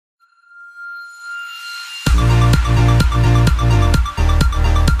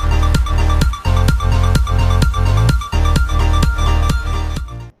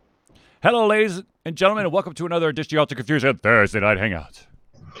Hello, ladies and gentlemen, and welcome to another edition of Ultra Confusion Thursday Night Hangout.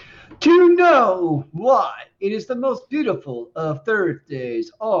 To know why it is the most beautiful of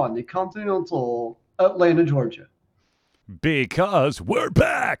Thursdays on the continental Atlanta, Georgia. Because we're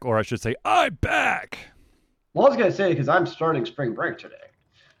back, or I should say, I'm back. Well, I was going to say because I'm starting spring break today.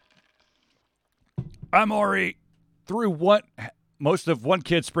 I'm already through most of one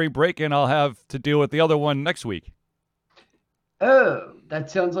kid's spring break, and I'll have to deal with the other one next week. Oh, that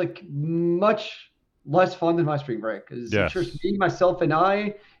sounds like much less fun than my spring break. Because it's just me, myself, and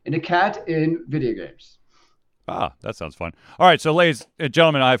I, and a cat in video games. Ah, that sounds fun. All right, so ladies and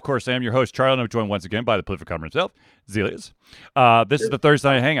gentlemen, I, of course, am your host, Charlie, and I'm joined once again by the political comer himself, Zelius. This is the Thursday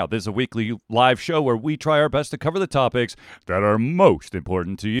Night Hangout. This is a weekly live show where we try our best to cover the topics that are most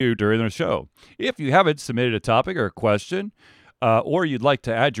important to you during the show. If you haven't submitted a topic or a question, or you'd like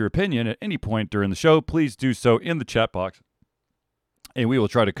to add your opinion at any point during the show, please do so in the chat box, and we will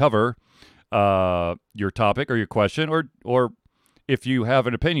try to cover your topic or your question, or if you have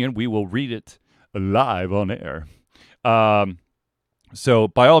an opinion, we will read it live on air. So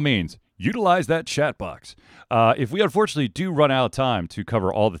by all means, utilize that chat box. If we unfortunately do run out of time to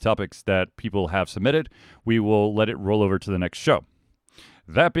cover all the topics that people have submitted, we will let it roll over to the next show.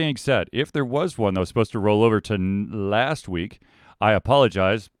 That being said, if there was one that was supposed to roll over to last week, I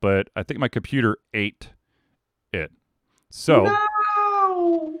apologize, but I think my computer ate it. So,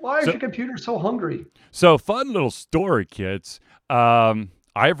 no! Why is your computer so hungry? So, fun little story, kids. I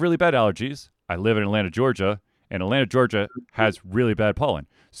have really bad allergies. I live in Atlanta, Georgia, and Atlanta, Georgia has really bad pollen.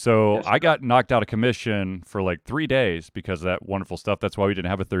 So I got knocked out of commission for like 3 days because of that wonderful stuff. That's why we didn't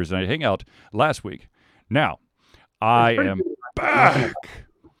have a Thursday night hangout last week. Now, I am back.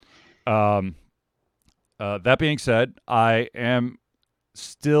 That being said, I am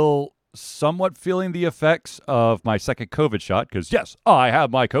still somewhat feeling the effects of my second COVID shot because, yes, I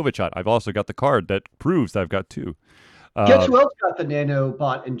have my COVID shot. I've also got the card that proves that I've got two. Guess who else got the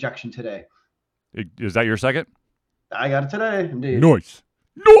nanobot injection today? Is that your second? I got it today, indeed. Nice.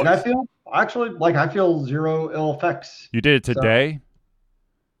 And I feel I feel zero ill effects. You did it today?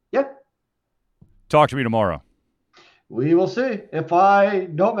 Yep. Talk to me tomorrow. We will see. If I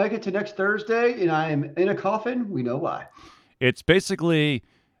don't make it to next Thursday and I am in a coffin, we know why. It's basically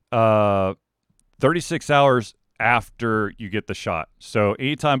 36 hours after you get the shot. So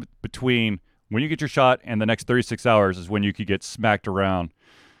anytime between when you get your shot and the next 36 hours is when you could get smacked around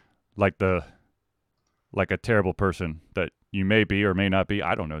like a terrible person that you may be or may not be.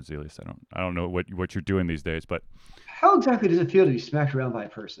 I don't know, Zelius. I don't know what you're doing these days, but how exactly does it feel to be smacked around by a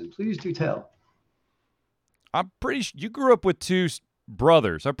person? Please do tell. I'm pretty sure you grew up with two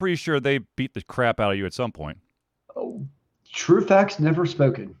brothers. I'm pretty sure they beat the crap out of you at some point. Oh, true facts never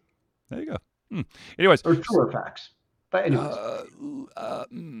spoken. There you go. Anyways, or truer facts. But anyways.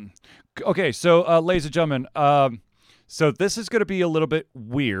 Okay, so ladies and gentlemen, so this is going to be a little bit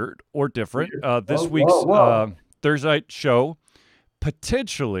weird or different. This week's Thursday night show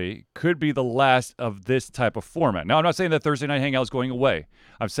potentially could be the last of this type of format. Now, I'm not saying that Thursday night hangout is going away.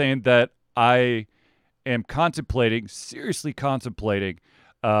 I'm saying that I am seriously contemplating,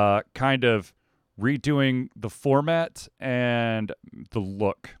 kind of redoing the format and the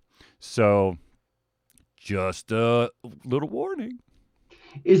look. So, just a little warning.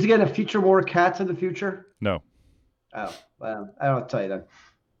 Is it going to feature more cats in the future? No. Oh, well, I don't tell you then.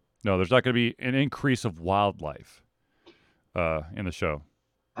 No, there's not going to be an increase of wildlife in the show.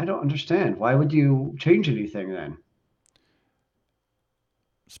 I don't understand. Why would you change anything then?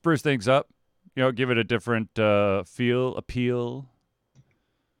 Spruce things up. Give it a different appeal.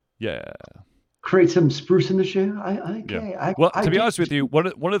 Yeah. Create some spruce in the show. Yeah. Well, to be honest with you, one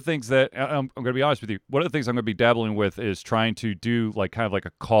of the things that I'm going to be honest with you, one of the things I'm going to be dabbling with is trying to do kind of like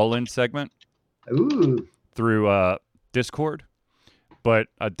a call-in segment. Ooh. Through Discord. But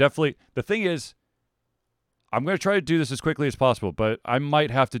definitely, the thing is, I'm going to try to do this as quickly as possible, but I might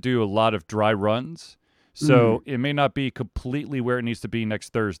have to do a lot of dry runs. So it may not be completely where it needs to be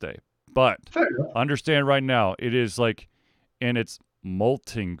next Thursday. But understand right now, it is like in its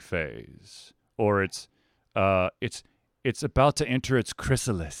molting phase, or it's about to enter its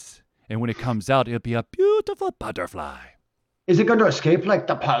chrysalis. And when it comes out, it'll be a beautiful butterfly. Is it going to escape like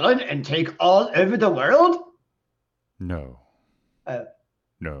the pollen and take all over the world? No.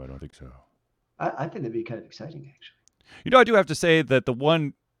 No, I don't think so. I think that'd be kind of exciting, actually. I do have to say that the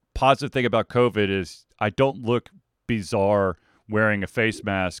one positive thing about COVID is I don't look bizarre wearing a face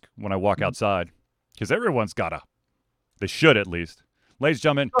mask when I walk outside, because everyone's they should at least. Ladies and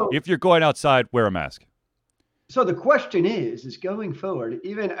gentlemen, if you're going outside, wear a mask. So the question is going forward,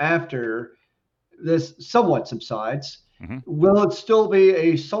 even after this somewhat subsides, will it still be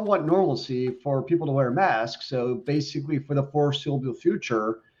a somewhat normalcy for people to wear masks? So basically, for the foreseeable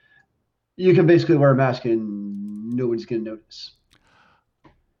future, you can basically wear a mask and nobody's going to notice.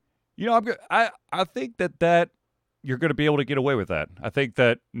 I think that you're going to be able to get away with that. I think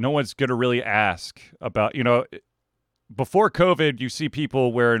that no one's going to really ask about, before COVID, you see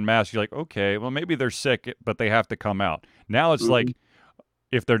people wearing masks. You're like, okay, well, maybe they're sick, but they have to come out. Now it's like,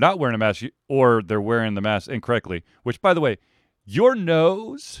 if they're not wearing a mask or they're wearing the mask incorrectly, which, by the way, your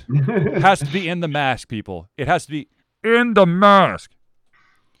nose has to be in the mask, people. It has to be in the mask.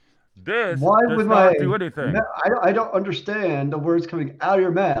 This does not do anything. I don't understand the words coming out of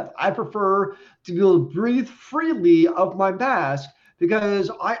your mouth. I prefer to be able to breathe freely of my mask because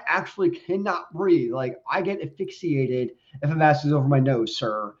I actually cannot breathe. Like, I get asphyxiated if a mask is over my nose,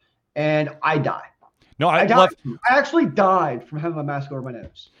 sir, and I die. No, I actually died from having a mask over my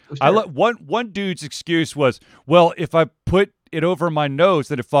nose. One dude's excuse was, well, if I put it over my nose,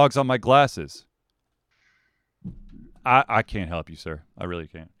 then it fogs on my glasses. I can't help you, sir. I really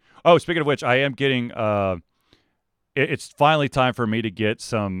can't. Oh, speaking of which, I am getting. It's finally time for me to get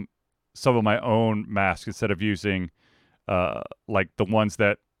some of my own masks instead of using, like the ones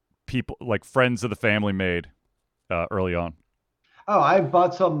that people, like friends of the family, made early on. Oh, I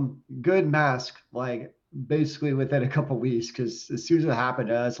bought some good mask, like basically within a couple of weeks, because as soon as it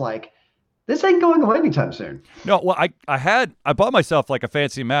happened, I was like, this ain't going away anytime soon. No, well, I bought myself like a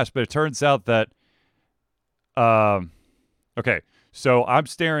fancy mask, but it turns out that, okay, so I'm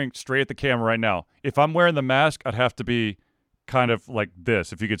staring straight at the camera right now. If I'm wearing the mask, I'd have to be kind of like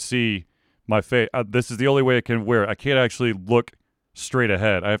this. If you could see my face, this is the only way I can wear it. I can't actually look straight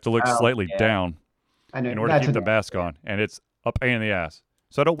ahead. I have to look slightly down in order to keep the mask on, and it's a pain in the ass.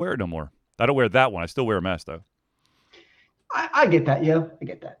 So I don't wear it no more. I don't wear that one. I still wear a mask, though. I get that, yeah. I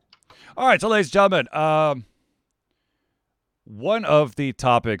get that. All right, so ladies and gentlemen, one of the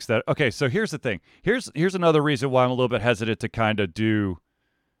topics that, okay, so here's the thing. Here's another reason why I'm a little bit hesitant to kind of do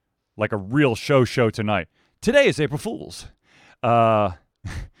like a real show tonight. Today is April Fool's.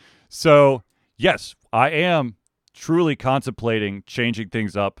 So, yes, I am truly contemplating changing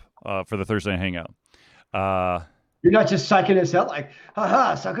things up for the Thursday Hangout. You're not just psyching us out like,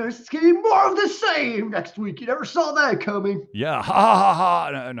 haha, suckers, it's getting more of the same next week. You never saw that coming. Yeah, ha ha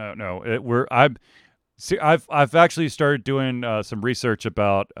ha. No. I've actually started doing some research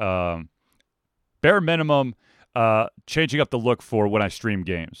about bare minimum changing up the look for when I stream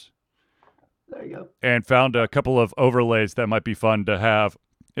games. There you go. And found a couple of overlays that might be fun to have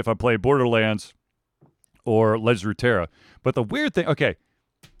if I play Borderlands or Legends of Runeterra. But the weird thing, okay,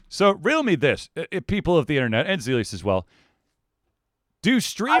 so riddle me this, people of the internet and Zelius as well. Do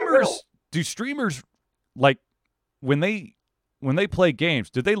streamers like when they play games,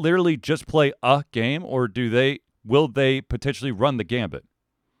 do they literally just play a game, or will they potentially run the gambit?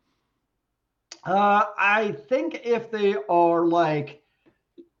 I think if they are like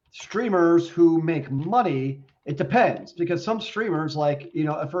streamers who make money, it depends, because some streamers, like,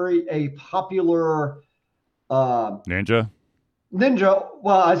 a popular Ninja.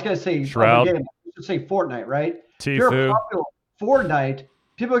 Well, I was gonna say Shroud. Game, I should say Fortnite, right? Tfue. If you're a popular Fortnite,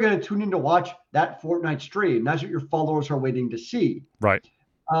 people are going to tune in to watch that Fortnite stream. That's what your followers are waiting to see. Right.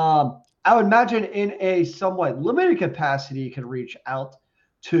 I would imagine in a somewhat limited capacity, you can reach out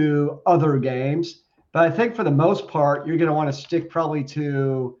to other games. But I think for the most part, you're going to want to stick probably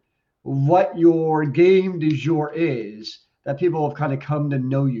to what your game du jour is that people have kind of come to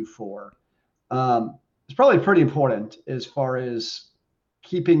know you for. It's probably pretty important as far as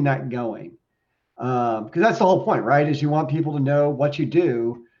keeping that going. Because that's the whole point, right? Is you want people to know what you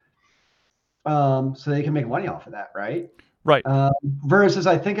do so they can make money off of that, right? Right. Versus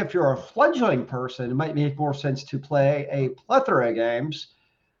I think if you're a fledgling person, it might make more sense to play a plethora of games.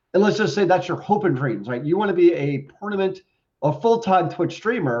 And let's just say that's your hope and dreams, right? You want to be a full-time Twitch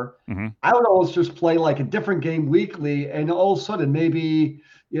streamer. Mm-hmm. I would always just play like a different game weekly, and all of a sudden maybe,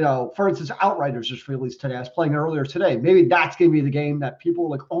 for instance, Outriders just released today. I was playing it earlier today. Maybe that's going to be the game that people are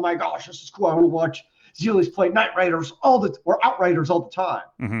like, oh my gosh, this is cool. I want to watch Zelius play Outriders all the time.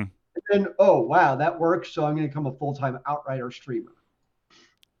 Mm-hmm. And then, oh, wow, that works. So I'm going to become a full-time Outrider streamer.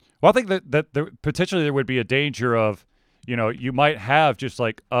 Well, I think that potentially there would be a danger of, you might have just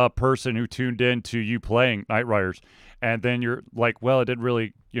like a person who tuned in to you playing Outriders, and then you're like, well, it didn't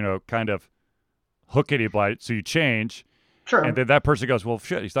really, kind of hook anybody, so you change. Sure. And then that person goes, well,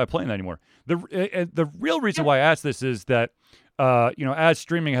 shit, he's not playing that anymore. The real reason why I ask this is that, as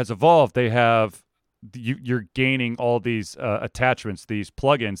streaming has evolved, you're gaining all these attachments, these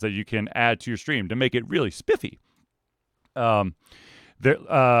plugins that you can add to your stream to make it really spiffy.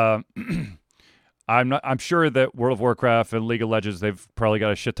 I'm sure that World of Warcraft and League of Legends, they've probably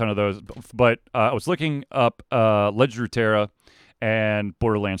got a shit ton of those. But I was looking up Legends of Runeterra and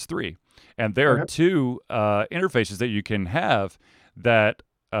Borderlands 3, and there are two interfaces that you can have that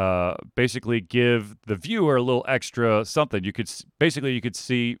basically give the viewer a little extra something. You could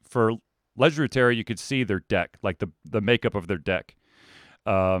see for Legends of Runeterra, you could see their deck, like the makeup of their deck,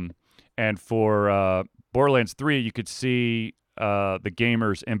 and for Borderlands 3, you could see the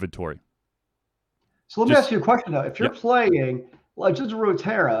gamer's inventory. So let me ask you a question, though. If you're playing Legends of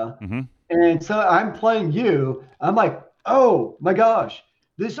Runeterra, Mm-hmm. and so I'm playing you, I'm like, oh my gosh,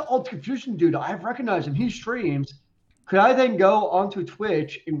 this Alt Confusion dude, I've recognized him. He streams. Could I then go onto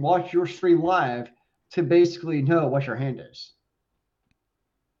Twitch and watch your stream live to basically know what your hand is?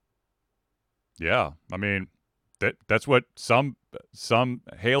 Yeah, I mean, that's what some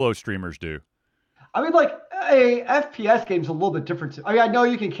Halo streamers do. I mean, like a FPS game's a little bit different. I mean, I know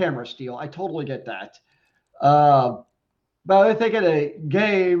you can camera steal. I totally get that. But I think in a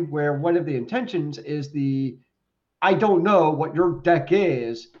game where one of the intentions is I don't know what your deck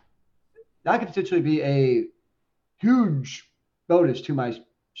is, that could potentially be a huge bonus to my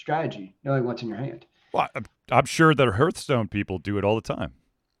strategy, knowing what's in your hand. Well, I'm sure that Hearthstone people do it all the time.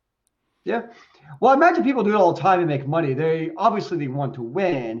 Yeah. Well, I imagine people do it all the time and make money. They want to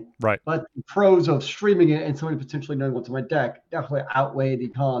win. Right. But the pros of streaming it and somebody potentially knowing what's in my deck definitely outweigh the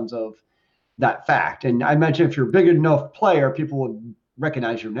cons of that fact. And I imagine if you're a big enough player, people would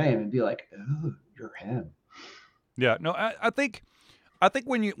recognize your name and be like, oh, you're him. Yeah. No, I think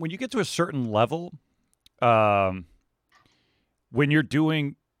when you get to a certain level, when you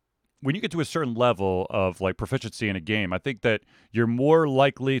get to a certain level of like proficiency in a game, I think that you're more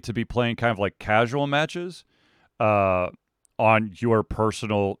likely to be playing kind of like casual matches on your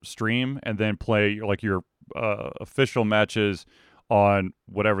personal stream, and then play like your official matches on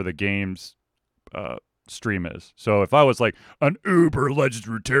whatever the game's stream is. So if I was like an uber Legends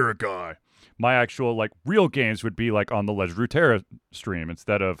of Runeterra guy, my actual like real games would be like on the Legends of Runeterra stream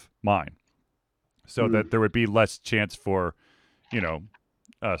instead of mine, so that there would be less chance for,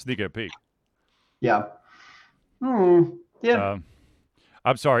 sneak a peek. Yeah. Yeah.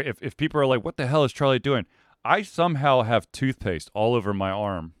 I'm sorry if people are like, what the hell is Charlie doing? I somehow have toothpaste all over my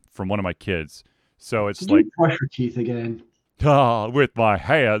arm from one of my kids. So it's like, brush your teeth again. With my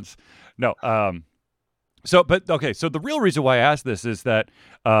hands. No. So the real reason why I asked this is that,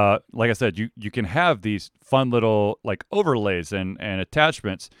 like I said, you can have these fun little like overlays and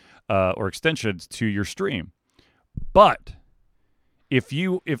attachments or extensions to your stream. But if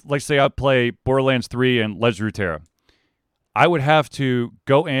like say I play Borderlands 3 and Legends of Runeterra, I would have to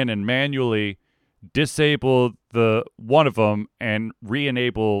go in and manually disable the one of them and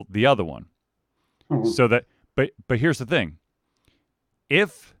re-enable the other one. So that, but here's the thing.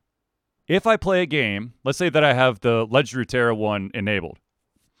 If I play a game, let's say that I have the Legends of Runeterra one enabled.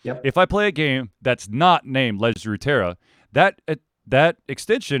 Yep. If I play a game that's not named Legends of Runeterra, that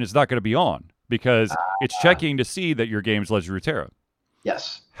extension is not going to be on because it's checking to see that your game's Legends of Runeterra.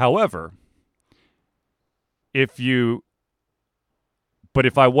 Yes. However, if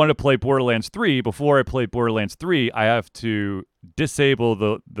I want to play Borderlands 3, before I play Borderlands 3, I have to disable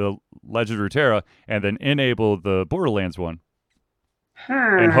the Legends of Runeterra and then enable the Borderlands one.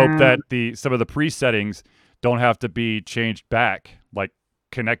 And hope that some of the pre-settings don't have to be changed back, like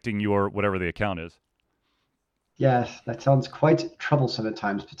connecting your whatever the account is. Yes, that sounds quite troublesome at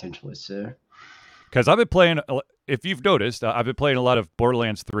times, potentially, sir. Because I've been playing, if you've noticed, I've been playing a lot of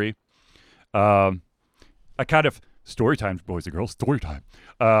Borderlands 3. I kind of, story time, boys and girls, story time.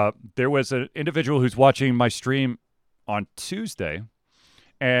 There was an individual who's watching my stream on Tuesday,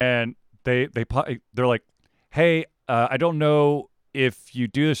 and they're like, hey, I don't know if you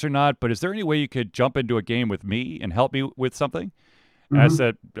do this or not, but is there any way you could jump into a game with me and help me with something? And I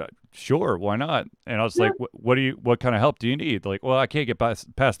said, sure, why not? And I was like, what kind of help do you need? They're like, well, I can't get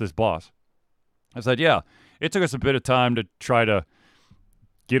past this boss. I said, yeah, it took us a bit of time to try to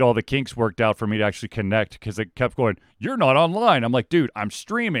get all the kinks worked out for me to actually connect, because it kept going, you're not online. I'm like, dude, I'm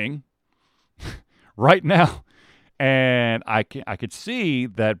streaming right now. And I could see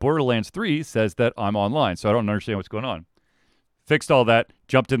that Borderlands 3 says that I'm online, so I don't understand what's going on. Fixed all that,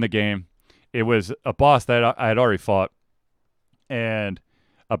 jumped in the game. It was a boss that I had already fought. And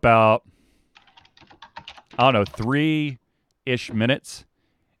about, 3-ish minutes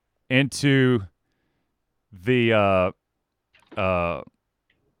into the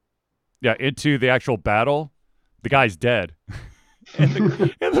into the actual battle, the guy's dead. and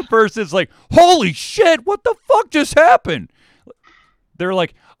the person's like, holy shit, what the fuck just happened? They're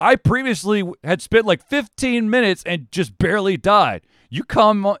like, I previously had spent like 15 minutes and just barely died. You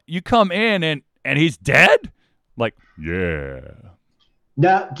come in and he's dead. Like, yeah.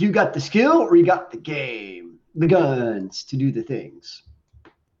 Now, do you got the skill or you got the game, the guns to do the things?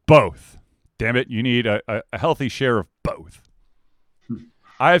 Both. Damn it, you need a healthy share of both.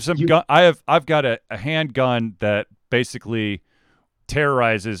 I have some gun. I've got a handgun that basically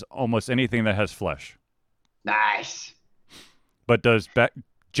terrorizes almost anything that has flesh. Nice. But does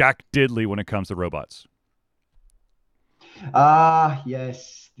Jack Diddley when it comes to robots.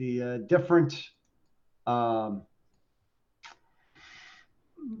 Yes, the different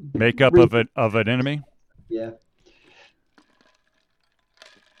makeup of an enemy. Yeah.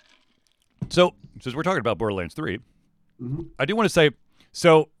 So since we're talking about Borderlands 3, mm-hmm. I do want to say,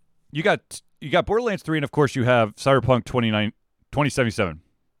 so you got Borderlands 3, and of course you have Cyberpunk 2077.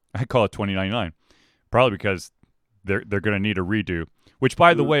 I call it 2099, probably because they're going to need a redo. Which,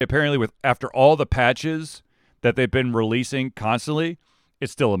 by the way, apparently after all the patches that they've been releasing constantly,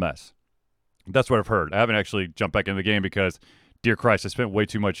 it's still a mess. That's what I've heard. I haven't actually jumped back into the game because, dear Christ, I spent way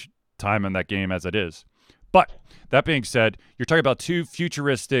too much time in that game as it is. But that being said, you're talking about two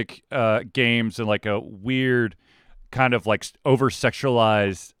futuristic games and like a weird kind of like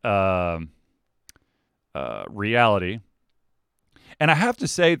over-sexualized reality. And I have to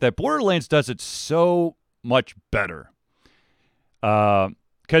say that Borderlands does it so much better.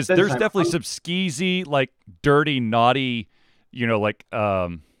 Because there's definitely some skeezy, like dirty, naughty, like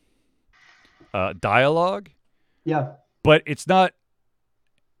dialogue. Yeah. But it's not,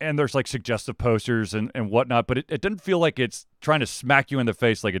 and there's like suggestive posters and whatnot, but it doesn't feel like it's trying to smack you in the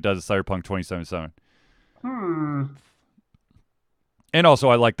face like it does in Cyberpunk 2077. And also,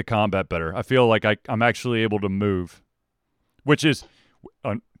 I like the combat better. I feel like I'm actually able to move, which is,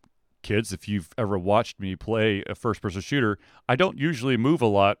 kids, if you've ever watched me play a first-person shooter, I don't usually move a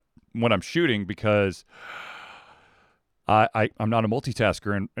lot when I'm shooting because I'm not a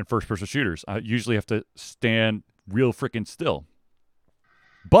multitasker in first-person shooters. I usually have to stand real freaking still.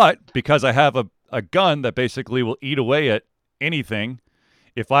 But because I have a gun that basically will eat away at anything,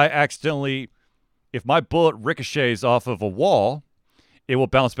 if my bullet ricochets off of a wall, it will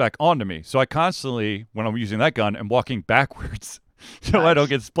bounce back onto me. So I constantly, when I'm using that gun, am walking backwards so nice. I don't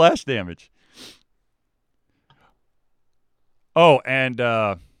get splash damage. Oh, and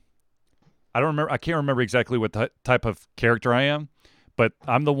I can't remember exactly what type of character I am, but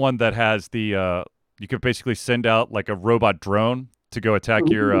I'm the one that has the you could basically send out like a robot drone to go attack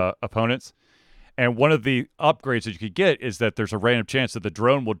your opponents. And one of the upgrades that you could get is that there's a random chance that the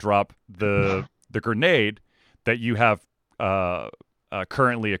drone will drop the grenade that you have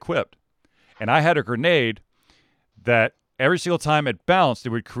currently equipped. And I had a grenade that every single time it bounced, it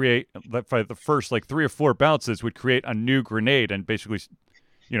would create, for the first like 3 or 4 bounces, would create a new grenade and basically,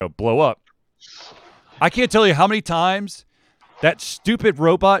 blow up. I can't tell you how many times that stupid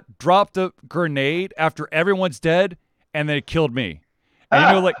robot dropped a grenade after everyone's dead, and then it killed me.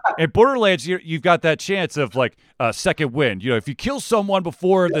 And like in Borderlands, you've got that chance of like a second wind. If you kill someone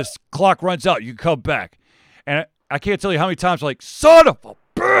before this clock runs out, you can come back. And I can't tell you how many times I'm like, son of a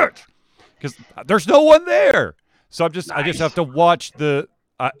bitch, because there's no one there. So I just have to watch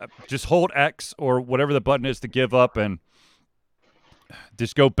just hold X or whatever the button is to give up and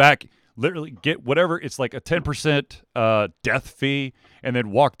just go back. Literally get whatever, it's like a 10% death fee, and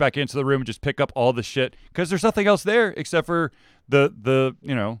then walk back into the room and just pick up all the shit because there's nothing else there except for the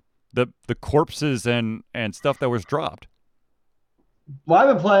corpses and stuff that was dropped. Well,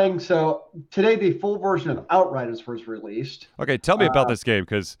 I've been playing. So today, the full version of Outriders was released. Okay, tell me about this game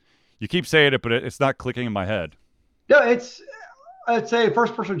because you keep saying it, but it's not clicking in my head. No, it's a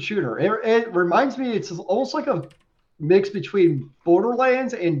first-person shooter. It reminds me, it's almost like a mix between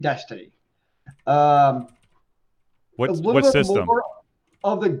Borderlands and Destiny. What system? More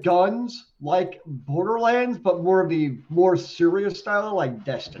of the guns like Borderlands, but more of the more serious style like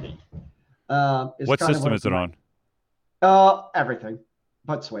Destiny. What system is it on? Everything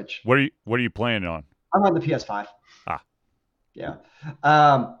but Switch. What are you playing on? I'm on the PS5. Yeah.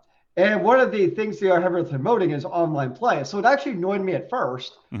 And one of the things they are heavily promoting is online play. So it actually annoyed me at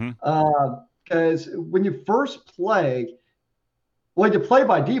first. Because when you first play, when you play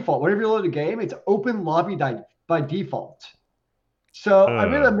by default, whenever you load a game, it's open lobby by default. So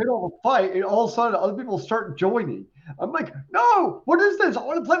I'm in the middle of a fight, and all of a sudden, other people start joining. I'm like, no, what is this? I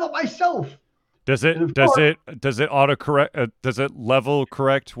want to play by myself. Does it autocorrect? Does it level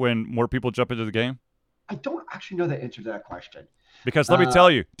correct when more people jump into the game? I don't actually know the answer to that question. Because let me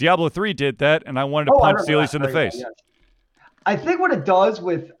tell you, Diablo 3 did that, and I wanted to punch Celius in the face. Yes. I think what it does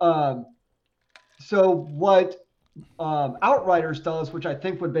with what Outriders does, which I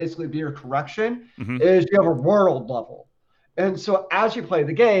think would basically be your correction, is you have a world level. And so as you play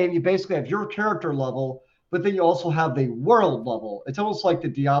the game, you basically have your character level, but then you also have the world level. It's almost like the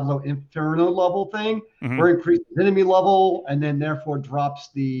Diablo Inferno level thing, Hmm. where it increases enemy level and then therefore drops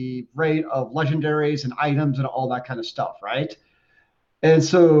the rate of legendaries and items and all that kind of stuff, right? And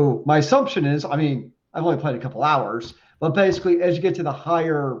so my assumption is, I mean, I've only played a couple hours, but basically as you get to the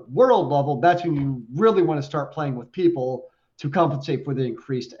higher world level, that's when you really want to start playing with people to compensate for the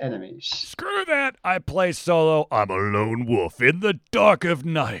increased enemies. Screw that. I play solo. I'm a lone wolf in the dark of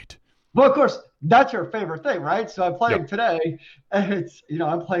night. Well, of course, that's your favorite thing, right? So I'm Yep. playing today, and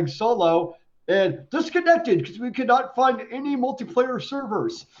I'm playing solo and disconnected because we could not find any multiplayer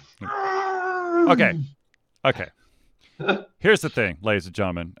servers. Okay. Okay. Here's the thing, ladies and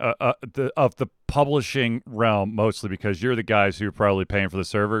gentlemen, of the publishing realm, mostly because you're the guys who are probably paying for the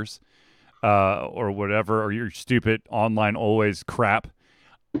servers, or whatever, or your stupid online always crap.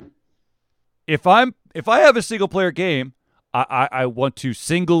 If I have a single player game, I want to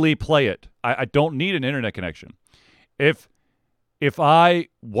singly play it. I don't need an internet connection. If I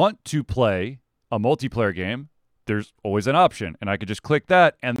want to play a multiplayer game, there's always an option, and I could just click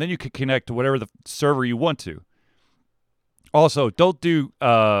that, and then you can connect to whatever the server you want to. Also, don't do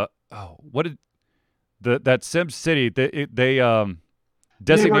what did that Sim City they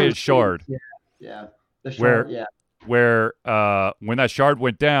designated shard Yeah, yeah. The where shard, yeah. where when that shard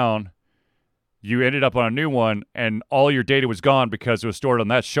went down, you ended up on a new one, and all your data was gone because it was stored on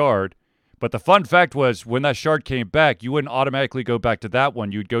that shard. But the fun fact was, when that shard came back, you wouldn't automatically go back to that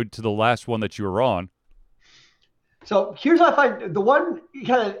one. You'd go to the last one that you were on. So here's what I find the one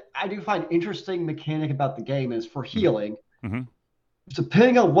kind of I do find interesting mechanic about the game is for healing. Mm-hmm.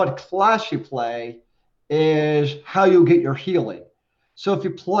 Depending on what class you play, is how you get your healing. So if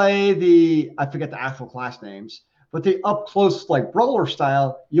you play I forget the actual class names, but the up close like brawler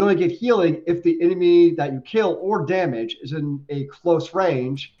style, you only get healing if the enemy that you kill or damage is in a close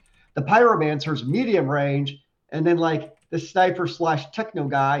range. The pyromancer's medium range, and then like the sniper slash techno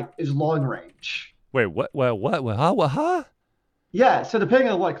guy is long range. Wait, what? What? Huh? Yeah, so depending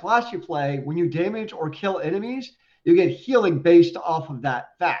on what class you play, when you damage or kill enemies, you get healing based off of that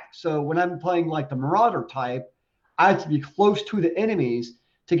fact. So when I'm playing like the Marauder type, I have to be close to the enemies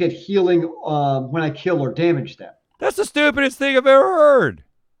to get healing when I kill or damage them. That's the stupidest thing I've ever heard.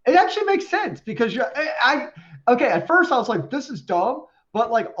 It actually makes sense because okay, at first I was like, this is dumb,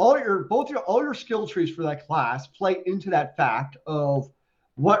 but like all your skill trees for that class play into that fact of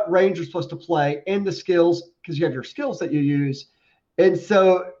what range you're supposed to play and the skills because you have your skills that you use. And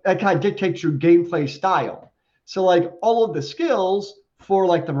so that kind of dictates your gameplay style. So like all of the skills for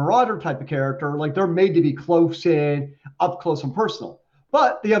like the Marauder type of character, like they're made to be close in, up close and personal.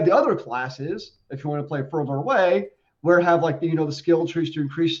 But they have the other classes, if you want to play further away, where have like the skill trees to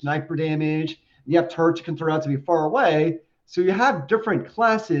increase sniper damage. You have turrets you can throw out to be far away. So you have different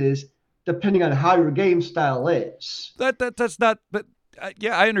classes depending on how your game style is. That's not. But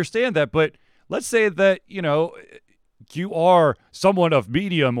yeah, I understand that. But let's say that you are someone of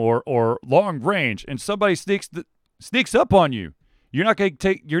medium or long range, and somebody sneaks up on you. You're not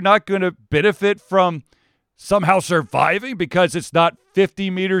going to benefit from somehow surviving because it's not 50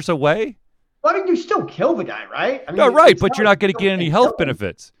 meters away. Well, I mean, you still kill the guy, right? I mean, No, right, but not you're like not going to you get any don't health kill him.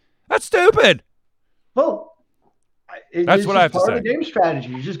 benefits. That's stupid. Well, That's it's what I have just to part say. of the game strategy.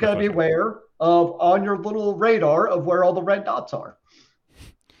 You just got to be aware of on your little radar of where all the red dots are.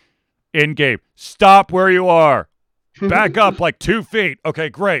 In game, stop where you are. Back up like 2 feet. Okay,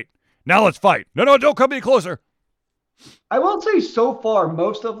 great. Now let's fight. No, don't come any closer. I will say so far,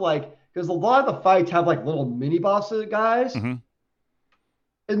 most of because a lot of the fights have like little mini bosses guys, Mm-hmm.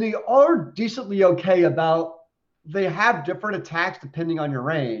 and they are decently okay about they have different attacks depending on your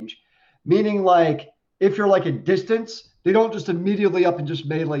range. Meaning like if you're like a distance, they don't just immediately up and just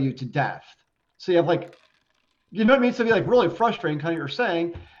melee you to death. So you have like you know what I mean? So it'd be like really frustrating, kind of you're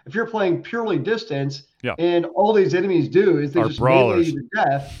saying, if you're playing purely distance Yeah. and all these enemies do is they Are just brawlers. melee you to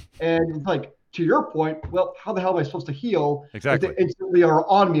death. And it's like, to your point, well, how the hell am I supposed to heal Exactly. if they instantly are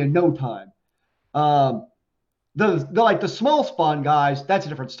on me in no time? The small spawn guys, that's a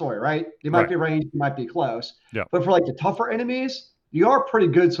different story, right? They might be ranged, they might be close. Yeah. But for like the tougher enemies, you are pretty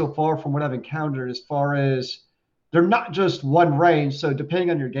good so far from what I've encountered as far as they're not just one range. So depending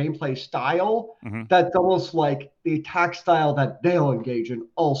on your gameplay style, Mm-hmm. that's almost like the attack style that they'll engage in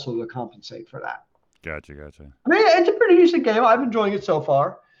also to compensate for that. Gotcha. I mean, it's a pretty decent game. I'm enjoying it so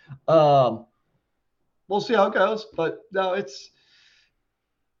far. We'll see how it goes, but no,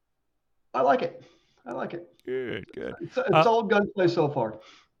 I like it. Good. It's all gunplay so far.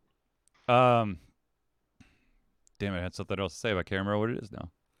 Damn it, I had something else to say, but I can't remember what it is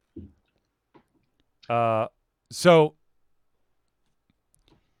now. So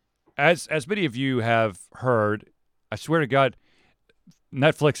as many of you have heard, I swear to God,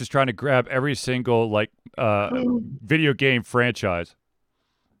 Netflix is trying to grab every single video game franchise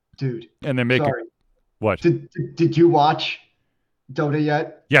Dude, and then make it sorry. what? Did you watch Dota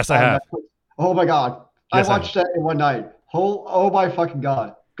yet Yes, I on have. Netflix? Oh my God. I Yes, I have. watched that in one night. Oh my fucking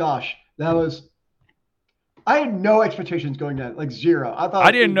God. Gosh, that was, I had no expectations going in, like zero.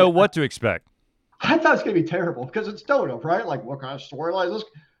 I didn't know what to expect. I thought it was going to be terrible because it's Dota, right? Like, what kind of storyline is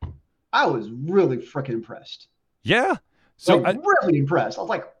this? I was really freaking impressed. Yeah. So Like, really impressed. I was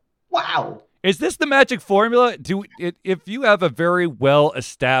like, wow. is this the magic formula? If you have a very well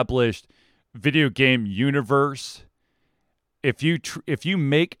established video game universe, if you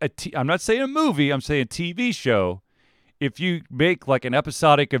make I'm not saying a movie, I'm saying a TV show. If you make like an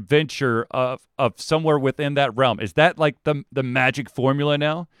episodic adventure of somewhere within that realm, is that like the magic formula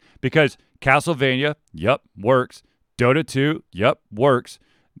now? Because Castlevania, yep, works. Dota 2, yep, works.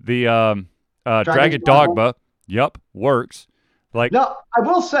 The Dragon Dogma, yep, works. Like, Now, I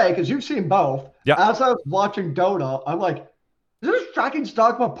will say, because you've seen both, yeah, as I was watching Dota, I'm like, is this Dragon's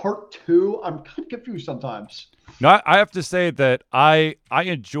Dogma Part 2? I'm kind of confused sometimes. no, I have to say that I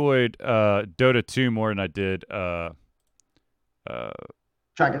enjoyed Dota 2 more than I did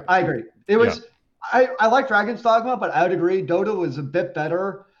Dragon, I agree. It yeah. was, I like Dragon's Dogma, but I would agree Dota was a bit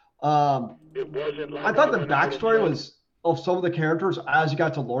better. I thought the backstory was of some of the characters as you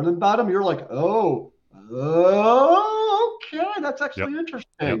got to learn about them. You're like, oh, okay, that's Yep. actually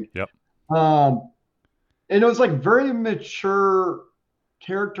interesting. Yep. Um, and it was like very mature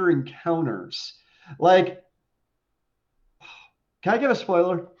character encounters. Like, can I give a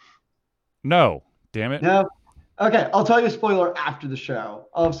spoiler? No, damn it. No. Okay, I'll tell you a spoiler after the show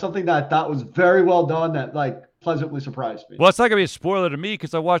of something that I thought was very well done that like pleasantly surprised me. Well, it's not gonna be a spoiler to me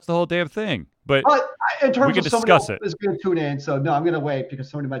because I watched the whole damn thing. But But in terms we can of somebody else discuss it. is going to tune in, so no, I'm going to wait because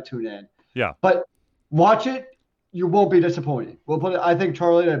somebody might tune in. Yeah. But watch it, you won't be disappointed. We'll put it. I think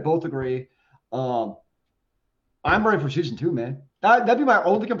Charlie and I both agree. Um, I'm ready for season 2, man. That'd be my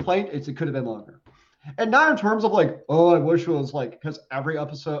only complaint. Is it could have been longer, and not in terms of like, oh, I wish it was like because every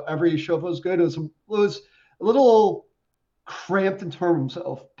episode, every show was good. It was a little cramped in terms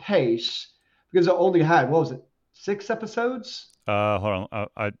of pace because it only had what was it, 6 episodes? Hold on.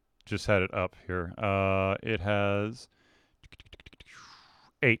 I just had it up here. It has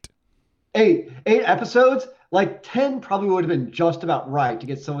 8. Eight episodes. Like 10 probably would have been just about right to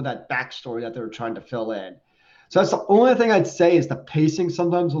get some of that backstory that they were trying to fill in. So that's the only thing I'd say is the pacing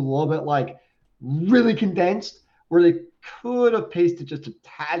sometimes was a little bit like really condensed, where they could have paced it just a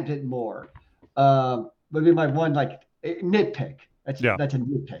tad bit more. Would be my one like nitpick. Yeah. That's a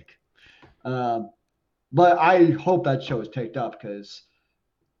nitpick. But I hope that show is picked up because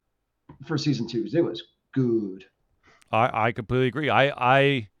for season 2, it was good. I completely agree.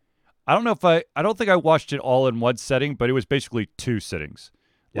 I don't know if I don't think I watched it all in one setting, but it was basically 2 sittings.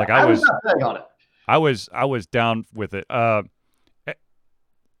 Yeah, Like I was not big on it. I was down with it.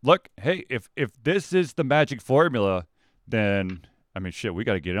 Look, hey, if this is the magic formula, then I mean, shit, we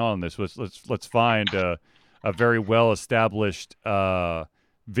got to get on this. Let's find a very well established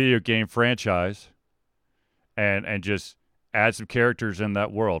video game franchise, and just add some characters in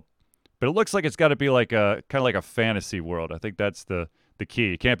that world. But it looks like it's got to be like a kind of like a fantasy world. I think that's the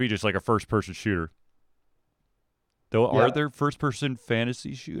key. It can't be just like a first person shooter. Though, Yeah. are there first person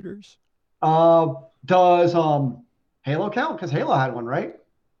fantasy shooters? Does Halo count? Because Halo had one, right?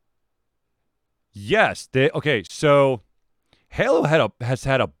 Yes. Okay. So Halo has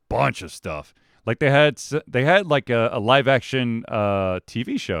had a bunch of stuff. Like they had like a live action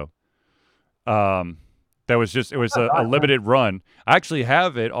TV show. That was just it was a limited run. I actually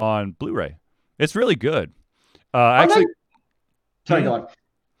have it on Blu-ray. It's really good. Actually, Sorry, go on.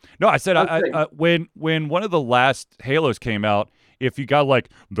 no, I said Okay. when one of the last Halos came out, if you got like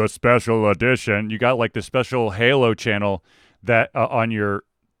the special edition, you got like the special Halo channel that on your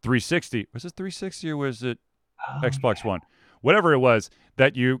 360. Was it 360 or was it Xbox One? Whatever it was,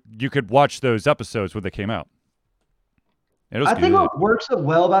 that you could watch those episodes when they came out. And it was I good. think what works so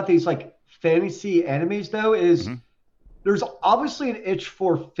well about these like fantasy animes though is Mhm. there's obviously an itch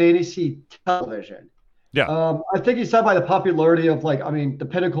for fantasy television. Yeah. I think you said by the popularity of like, I mean, the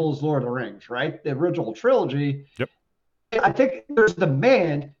pinnacle is Lord of the Rings, right? The original trilogy. Yep. I think there's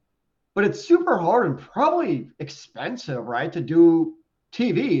demand, but it's super hard and probably expensive, right? To do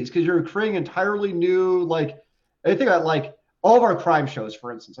TVs because you're creating entirely new, like, I think about like all of our crime shows,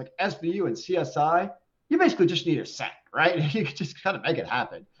 for instance, like SVU and CSI, you basically just need a set, right? You can just kind of make it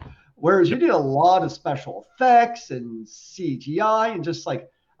happen. Whereas you need a lot of special effects and CGI and just like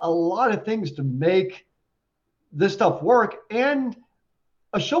a lot of things to make this stuff work. And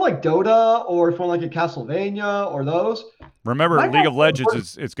a show like Dota or from like a Castlevania or those Remember, might League not of really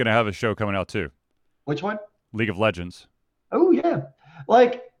Legends work. is going to have a show coming out too. Which one? League of Legends. Oh yeah.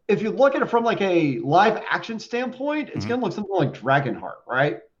 Like if you look at it from like a live action standpoint, it's Hmm. gonna look something like Dragonheart,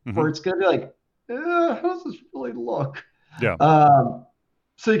 right? Hmm. Where it's gonna be like, how does this really look? Yeah. Um,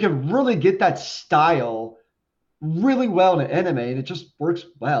 so you can really get that style really well in an anime, and it just works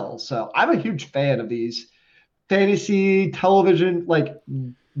well. So I'm a huge fan of these fantasy television, like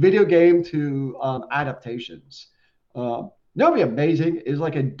video game to adaptations. That would be amazing. Is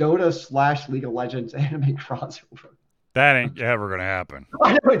like a Dota slash League of Legends anime crossover. That ain't ever going to happen.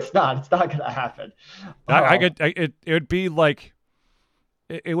 I know it's not. It's not going to happen. I Um, could, it would be like,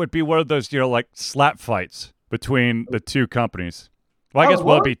 it would be one of those, like slap fights between the two companies. Well, I I guess, was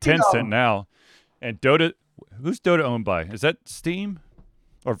will it be watching. Tencent now? And Dota, who's Dota owned by? Is that Steam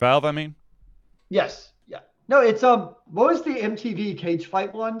or Valve? I mean, Yes. Yeah. No, it's what was the MTV cage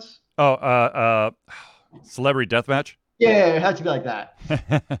fight ones? oh, Celebrity Deathmatch. Yeah, it had to be like that.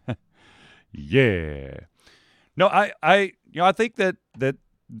 Yeah. No, I think that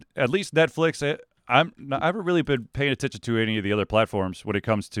at least Netflix. I haven't really been paying attention to any of the other platforms when it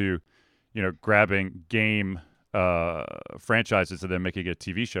comes to, grabbing game franchises and then making it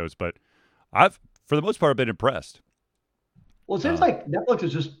TV shows. But I've, for the most part, been impressed. Well, it seems Uh, like Netflix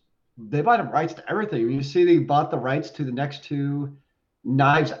is just they buy the rights to everything. You see, they bought the rights to the next two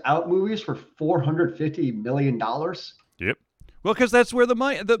Knives Out movies for $450 million. yep. Well, because that's where the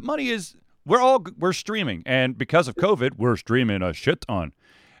money is. We're streaming, and because of COVID, we're streaming a shit ton.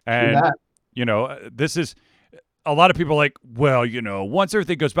 True And that. this is a lot of people are like, well, once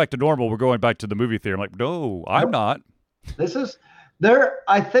everything goes back to normal, we're going back to the movie theater. I'm like, no, I'm Nope. not. This is there.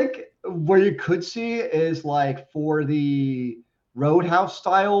 I think where you could see is like for the Roadhouse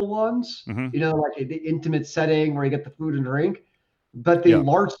style ones, Hmm. like the intimate setting where you get the food and drink. But the Yeah,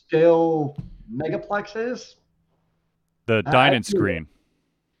 large scale megaplexes, the I dining feel, screen.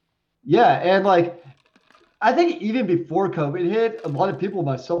 yeah, and like I think even before COVID hit, a lot of people,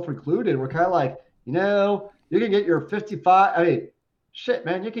 myself included, were kind of like, you can get your 55. I mean, shit,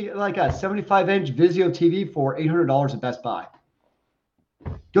 man, you can get like a 75-inch Vizio TV for $800 at Best Buy.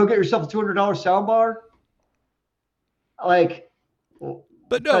 Go get yourself a $200 soundbar. Like,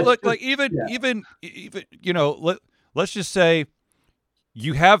 But no, that's look, just like even yeah. even even let's just say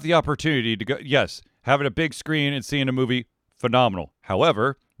you have the opportunity to go. Yes, having a big screen and seeing a movie, phenomenal.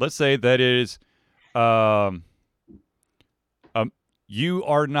 However, let's say that is um um you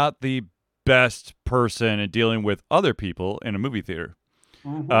are not the best person in dealing with other people in a movie theater.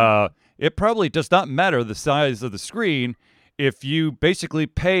 Mhm. Uh, it probably does not matter the size of the screen if you basically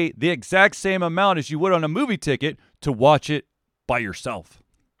pay the exact same amount as you would on a movie ticket to watch it by yourself.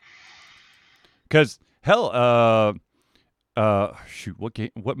 Because hell, shoot, what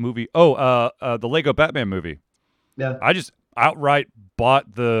game, what movie? Oh, the Lego Batman movie. Yeah. I just outright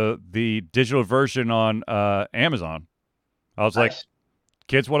bought the digital version on Amazon. I was like, Nice.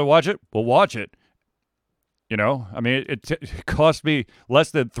 kids want to watch it, we'll watch it. I mean, it cost me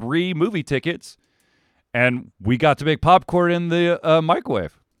less than 3 movie tickets, and we got to make popcorn in the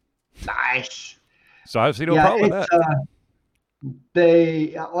microwave. Nice. So I see no Yeah, problem with it's that.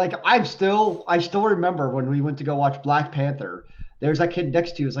 they like I still remember when we went to go watch Black Panther. There's that kid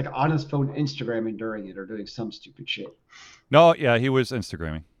next to you who's like on his phone Instagramming during it or doing some stupid shit. No, yeah, he was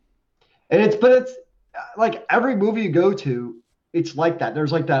Instagramming. And it's like every movie you go to, it's like that.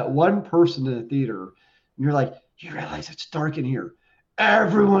 There's like that one person in the theater, and you're like, you realize it's dark in here.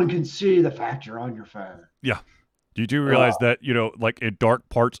 Everyone can see the fact you're on your phone. Yeah. You do Uh, realize that, like in dark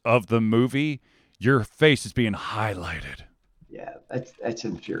parts of the movie, your face is being highlighted. yeah, that's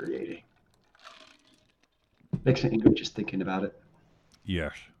infuriating. Makes me angry just thinking about it.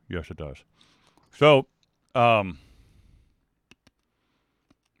 Yes. Yes, it does. So, um,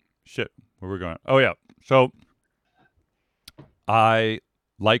 shit, where we going? Oh, yeah. So I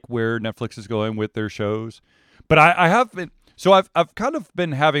like where Netflix is going with their shows, but I have been, so I've kind of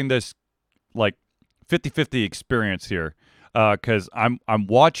been having this like 50-50 experience here. Cause I'm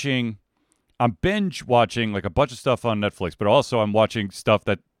binge watching like a bunch of stuff on Netflix, but also I'm watching stuff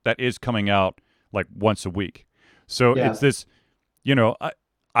that is coming out like once a week. So Yeah. it's this,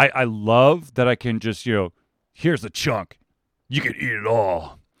 I love that I can just, here's the chunk. You can eat it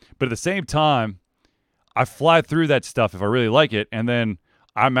all. But at the same time, I fly through that stuff if I really like it, and then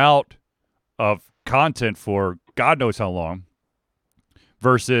I'm out of content for God knows how long.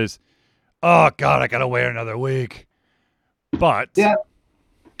 Versus, oh God, I gotta wait another week. But Yeah.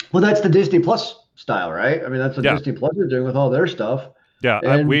 Well, that's the Disney Plus style, right? I mean, that's what yeah, Disney Plus is doing with all their stuff. yeah.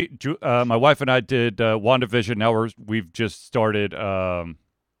 And My wife and I did WandaVision. Now we've just started.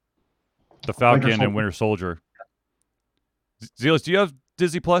 The Falcon and Winter Soldier. Zealous, do you have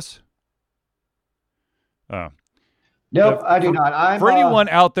Disney Plus? Oh. Nope, I do not. For anyone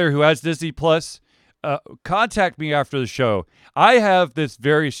out there who has Disney Plus, contact me after the show. I have this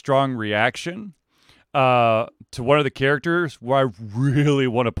very strong reaction to one of the characters where I really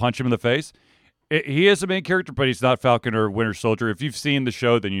want to punch him in the face. He is a main character, but he's not Falcon or Winter Soldier. If you've seen the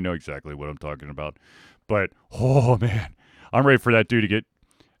show, then you know exactly what I'm talking about. But, oh, man, I'm ready for that dude to get...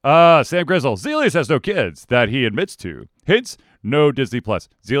 Sam Grizzle. Zelius has no kids that he admits to. Hence, no Disney Plus.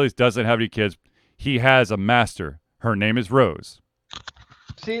 Zelius doesn't have any kids. He has a master. Her name is Rose.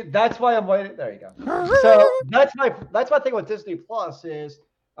 See, that's why I'm waiting. There you go. So that's my thing with Disney Plus is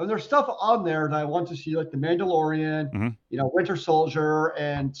there's stuff on there that I want to see, like The Mandalorian, Mhm. Winter Soldier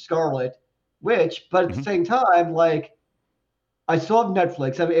and Scarlet Witch. But at the Mhm. same time, like I still have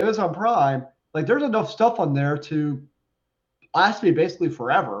Netflix. I mean, Amazon Prime. Like there's enough stuff on there to last me basically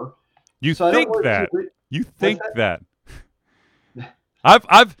forever. You So think that? You think that?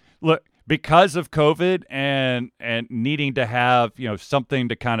 I've look, because of COVID and needing to have something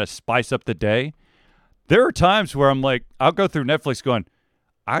to kind of spice up the day. There are times where I'm like, I'll go through Netflix going,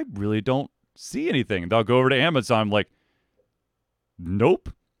 I really don't see anything. And I'll go over to Amazon, I'm like, nope.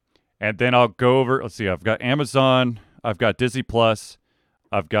 And then I'll go over. Let's see, I've got Amazon, I've got Disney Plus,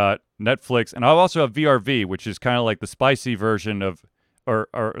 I've got Netflix, and I also have VRV, which is kind of like the spicy version of, or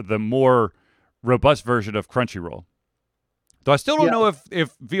the more robust version of Crunchyroll. Though I still don't know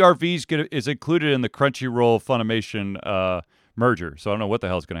if VRV is included in the Crunchyroll Funimation merger, so I don't know what the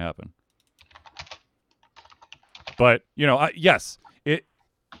hell is going to happen. But yes, it.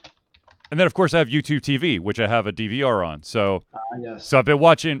 And then of course I have YouTube TV, which I have a DVR on. So yes. So I've been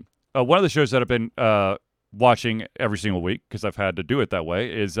watching one of the shows that I've been watching every single week because I've had to do it that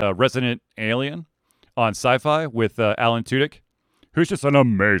way is Resident Alien on Sci-Fi with Alan Tudyk, who's just an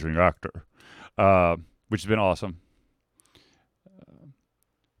amazing actor, which has been awesome.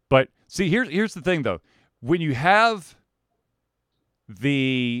 But see, here's the thing though, when you have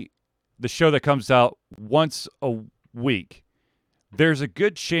the show that comes out once a week, there's a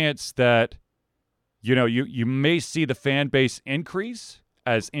good chance that you may see the fan base increase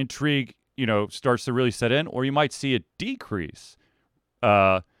as intrigue starts to really set in, or you might see a decrease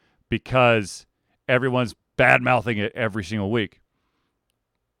because everyone's bad mouthing it every single week.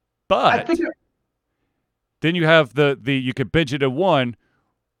 But then you have the you could binge it in one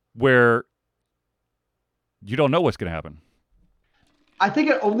where you don't know what's going to happen. I think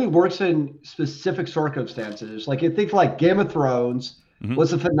it only works in specific circumstances. Like you think like Game of Thrones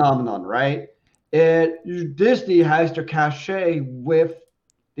was a phenomenon, right? Disney has their cachet with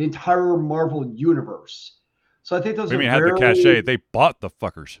the entire Marvel universe. So I think those have the cachet. They bought the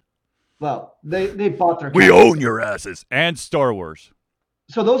fuckers. Well, they bought their We own your asses. And Star Wars.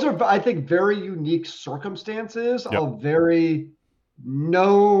 So those are, I think, very unique circumstances of very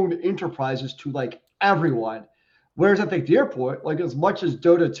known enterprises to like everyone. Whereas I think the airport, like as much as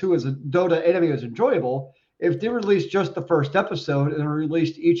Dota 2 is Dota enemy is enjoyable, if they released just the first episode and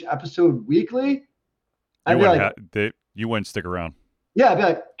released each episode weekly, I'd be like, you wouldn't stick around. Yeah, I'd be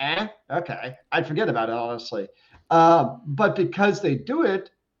like, okay. I'd forget about it, honestly. But because they do it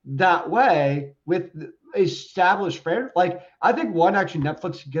that way with established fan, like I think one actually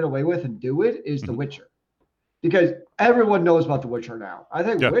Netflix can get away with and do it is The Witcher. Because everyone knows about The Witcher now. I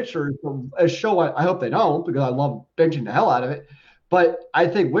think Witcher is a show I hope they don't because I love binging the hell out of it. But I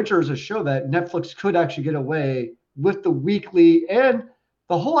think Witcher is a show that Netflix could actually get away with the weekly. And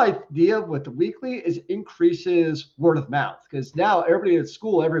the whole idea with the weekly is increases word of mouth. Because now everybody at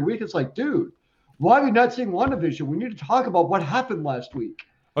school every week is like, dude, why are we not seeing WandaVision? We need to talk about what happened last week.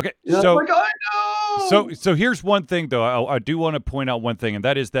 Okay, so like, I know. So here's one thing, though. I do want to point out one thing, and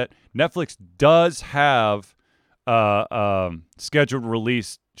that is that Netflix does have scheduled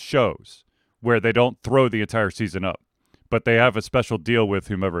release shows where they don't throw the entire season up, but they have a special deal with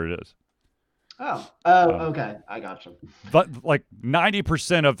whomever it is. Okay, I got you. But like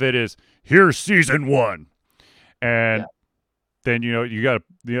 90% of it is here's season 1, and then you got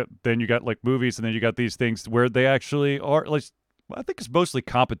like movies, and then you got these things where they actually are like I think it's mostly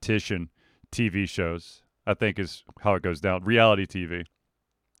competition TV shows. I think is how it goes down, reality TV.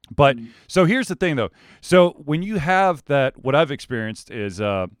 But so here's the thing, though. So when you have that, what I've experienced is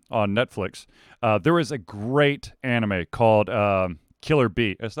on Netflix, there was a great anime called Killer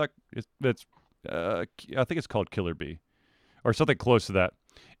Bee. I think it's called Killer Bee or something close to that.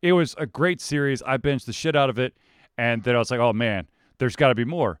 It was a great series. I binged the shit out of it. And then I was like, oh, man, there's got to be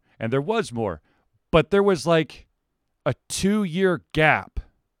more. And there was more. But there was like a 2-year gap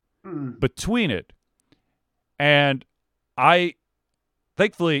between it. And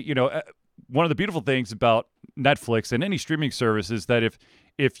thankfully, one of the beautiful things about Netflix and any streaming service is that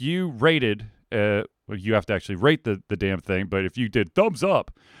if you rated, well, you have to actually rate the damn thing, but if you did thumbs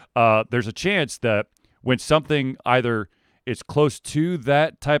up, there's a chance that when something either is close to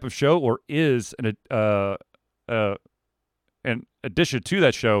that type of show or is an addition to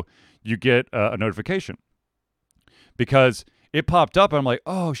that show, you get a notification. Because it popped up and I'm like,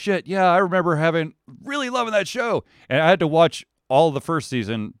 oh shit, yeah, I remember really loving that show. And I had to watch all the first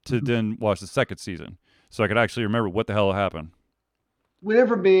season to then watch the second season so I could actually remember what the hell happened.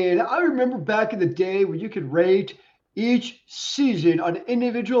 Whatever, man. I remember back in the day when you could rate each season on an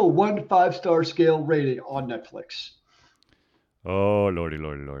individual 1 to 5 star scale rating on Netflix. Oh, lordy.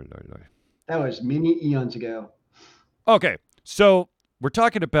 That was many eons ago. Okay, so we're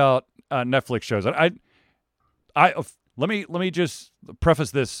talking about Netflix shows. Let me just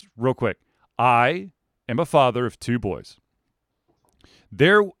preface this real quick. I am a father of 2 boys.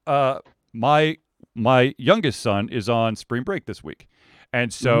 My youngest son is on spring break this week,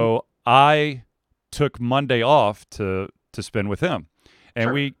 and so I took Monday off to spend with him, and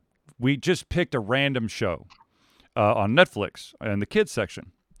Sure. we just picked a random show on Netflix in the kids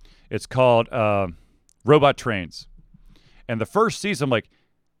section. It's called Robot Trains, and the first season, I'm like,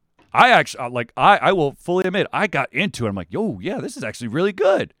 I will fully admit I got into it. I'm like, yo, yeah, this is actually really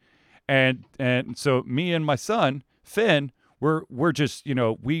good, and so me and my son Finn, we're just,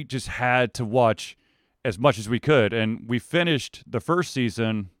 we just had to watch as much as we could, and we finished the first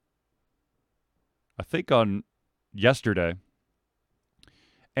season, I think, on yesterday.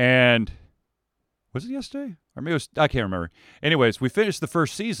 And was it yesterday? Or maybe I can't remember. Anyways, we finished the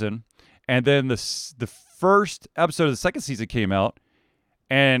first season, and then the first episode of the second season came out,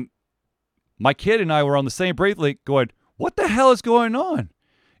 and my kid and I were on the same wavelength going, what the hell is going on?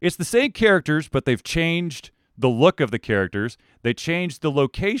 It's the same characters, but they've changed the look of the characters. They changed the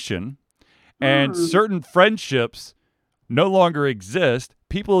location, and certain friendships no longer exist.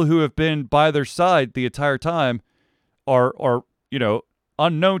 People who have been by their side the entire time are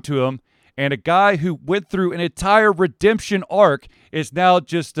unknown to them. And a guy who went through an entire redemption arc is now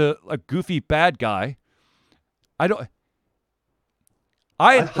just a goofy bad guy. Okay,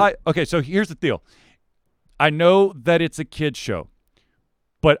 so here's the deal. I know that it's a kid's show,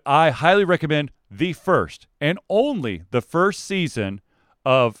 but I highly recommend the first and only the first season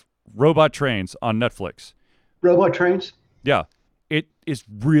of Robot Trains on Netflix. Robot Trains? Yeah, it is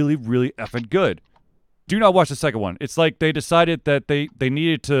really, really effing good. Do not watch the second one. It's like they decided that they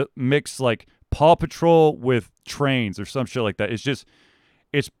needed to mix like Paw Patrol with trains or some shit like that. It's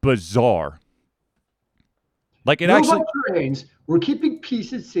bizarre. Like Robot trains, we're keeping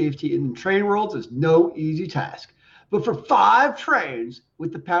peace and safety in train worlds is no easy task. But for 5 trains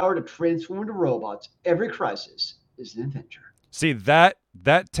with the power to transform into robots, every crisis is an adventure. See, that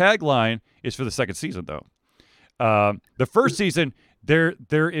tagline is for the second season, though. The first season,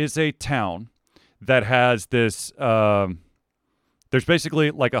 there is a town that has this. There's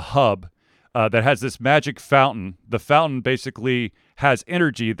basically like a hub that has this magic fountain. The fountain basically has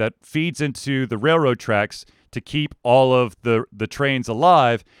energy that feeds into the railroad tracks to keep all of the trains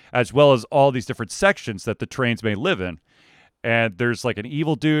alive, as well as all these different sections that the trains may live in. And there's like an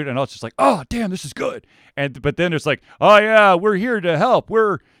evil dude, and I was just like, oh, damn, this is good. But then there's like, oh, yeah, we're here to help.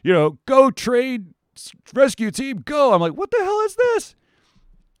 We're, go train rescue team, go. I'm like, what the hell is this?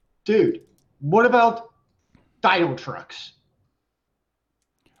 Dude, what about Dino Trucks?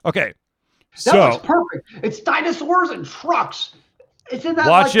 Okay. That was perfect. It's dinosaurs and trucks. Isn't that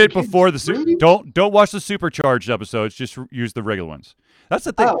watch like it before the don't watch the supercharged episodes. Just use the regular ones. That's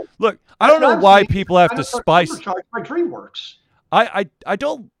the thing. Oh, look, I don't know why people have to spice. Supercharged by DreamWorks. I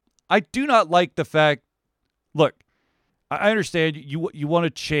do not like the fact. Look, I understand you want to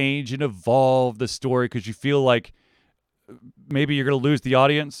change and evolve the story because you feel like maybe you're going to lose the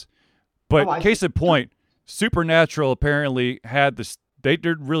audience. But case in point, Supernatural apparently had this. They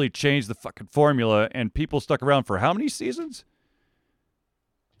didn't really change the fucking formula, and people stuck around for how many seasons?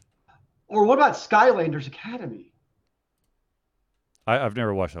 Or what about Skylanders Academy? I've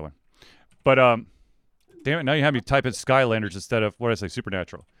never watched that one. But damn it, now you have me type in Skylanders instead of, what did I say,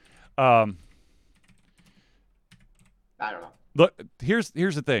 Supernatural. I don't know. Look, here's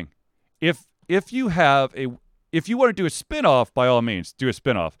the thing. If you want to do a spinoff, by all means, do a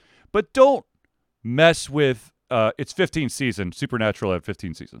spinoff. But don't mess with it's 15 seasons. Supernatural had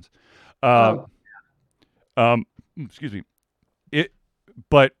 15 seasons. Excuse me.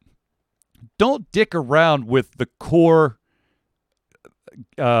 But don't dick around with the core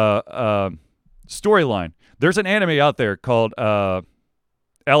storyline. There's an anime out there called El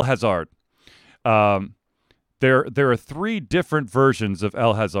Hazard. There are 3 different versions of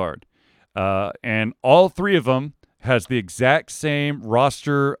El Hazard. and all three of them has the exact same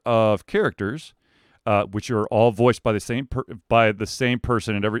roster of characters, which are all voiced by the same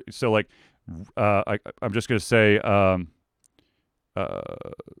person. And so like, I'm just gonna say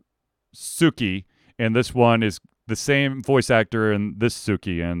Suki, and this one is the same voice actor, and this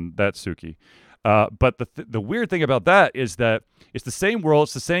Suki and that Suki. But the weird thing about that is that it's the same world,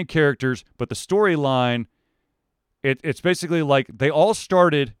 it's the same characters, but the storyline, it's basically like they all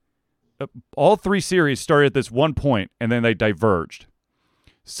started, all three series started at this one point, and then they diverged.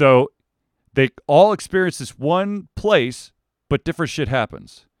 So they all experience this one place, but different shit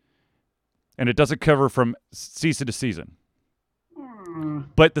happens. And it doesn't cover from season to season.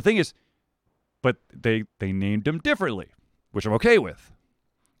 But the thing is, but they named them differently, which I'm okay with.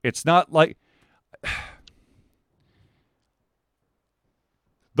 It's not like...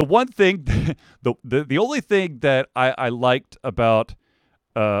 The one thing, the only thing that I liked about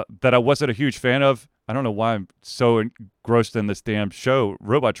that I wasn't a huge fan of, I don't know why I'm so engrossed in this damn show,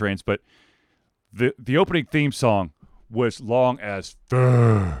 Robot Trains, but the opening theme song was long as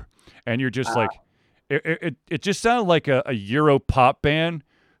fuck, and you're just like, it just sounded like a Euro pop band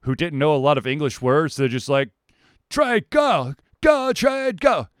who didn't know a lot of English words. They're just like, train, go, train,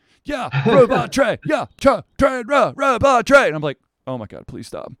 go. Yeah, robot train. Yeah, train, robot train. I'm like, oh my God, please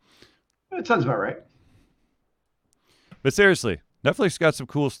stop. That sounds about right. But seriously, Netflix got some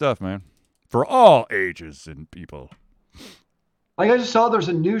cool stuff, man. For all ages and people. Like I just saw there's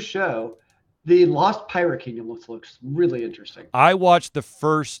a new show. The Lost Pirate Kingdom looks really interesting. I watched the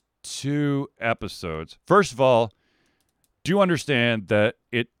first 2 episodes. First of all, do you understand that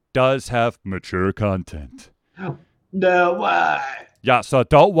it does have mature content? No way. Yeah, so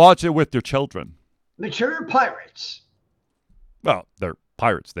don't watch it with your children. Mature pirates. Well, they're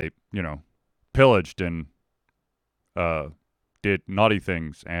pirates. They, pillaged and did naughty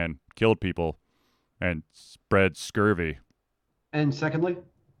things and killed people and spread scurvy. And secondly?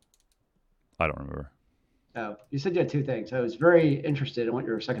 I don't remember. Oh, you said you had 2 things. I was very interested in what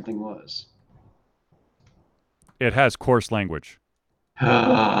your second thing was. It has coarse language.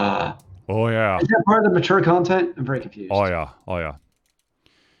 Oh, yeah. Is that part of the mature content? I'm very confused. Oh, yeah.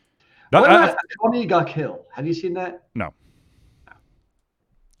 What about Tommy Got Killed? Have you seen that? No.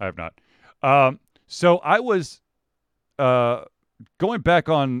 I have not. So I was going back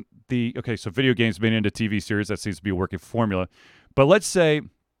on so video games made into TV series, that seems to be a working formula. But let's say,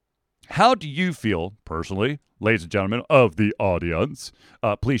 how do you feel personally, ladies and gentlemen of the audience?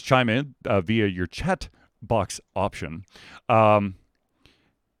 Please chime in via your chat box option.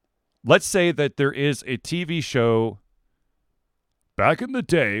 Let's say that there is a TV show back in the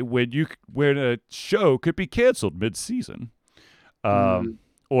day when a show could be canceled mid-season.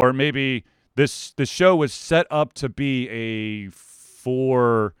 Or maybe this show was set up to be a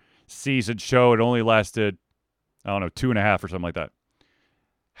 4-season show. It only lasted, 2.5 or something like that.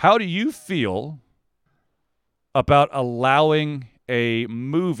 How do you feel about allowing a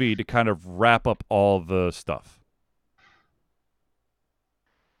movie to kind of wrap up all the stuff?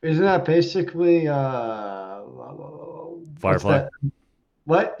 Isn't that basically Firefly?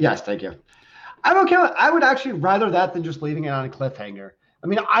 What? Yes, thank you. I'm okay with, I would actually rather that than just leaving it on a cliffhanger. I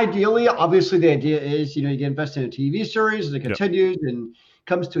mean, ideally, obviously, the idea is, you get invested in a TV series and it continues and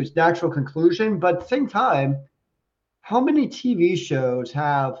comes to its natural conclusion. But at the same time, how many TV shows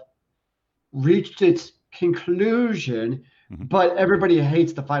have reached its conclusion, but everybody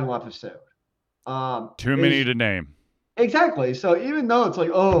hates the final episode? Too many to name. Exactly. So even though it's like,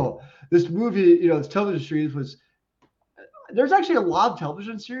 oh, this movie, this television series there's actually a lot of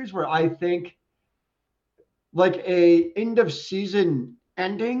television series where I think like a end of season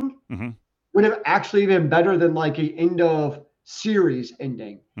ending would have actually been better than like a end of series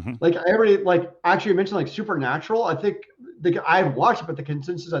ending. Like I already actually mentioned like Supernatural. I think I've watched it, but the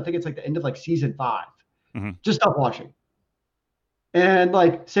consensus, I think it's like the end of like season 5. Just stop watching. And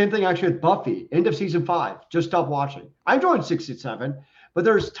like same thing actually with Buffy, end of season 5, just stop watching. I enjoyed 6 and 7, but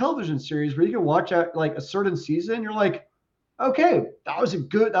there's television series where you can watch at like a certain season. You're like, okay, that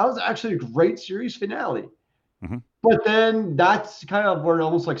was actually a great series finale. But then that's kind of where it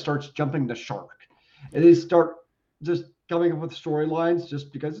almost like starts jumping the shark. And they start just coming up with storylines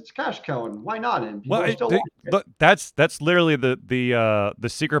just because it's cash cow and why not? And people that's literally the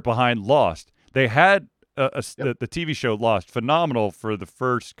secret behind Lost. They had the TV show Lost, phenomenal for the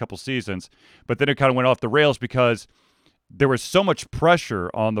first couple seasons, but then it kind of went off the rails because there was so much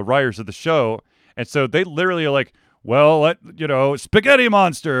pressure on the writers of the show, and so they literally are like, well, spaghetti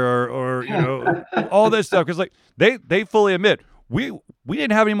monster or all this stuff, because like they fully admit we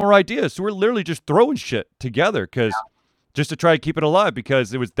didn't have any more ideas, so we're literally just throwing shit together because just to try to keep it alive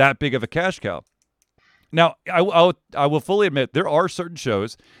because it was that big of a cash cow. Now, I will fully admit there are certain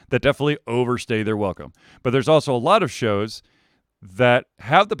shows that definitely overstay their welcome, but there's also a lot of shows that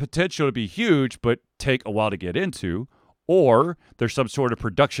have the potential to be huge but take a while to get into, or there's some sort of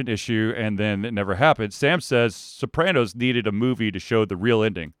production issue and then it never happened. Sam says Sopranos needed a movie to show the real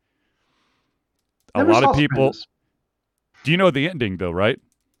ending. A lot of people. Sopranos. Do you know the ending though, right?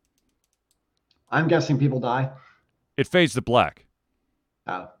 I'm guessing people die. It fades to black.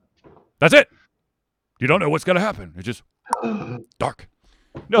 Oh. That's it. You don't know what's going to happen. It's just dark.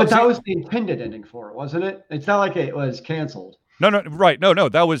 No, but that was the intended ending for it, wasn't it? It's not like it was canceled. No, right. No.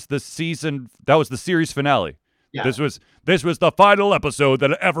 That was the season. That was the series finale. Yeah. This was the final episode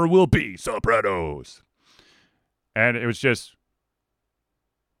that ever will be Sopranos. And it was just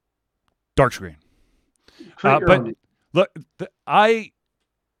dark screen. But look,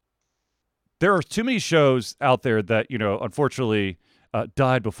 there are too many shows out there that, unfortunately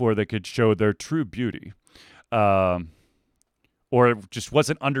died before they could show their true beauty. Or it just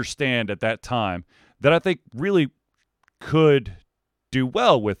wasn't understand at that time that I think really could do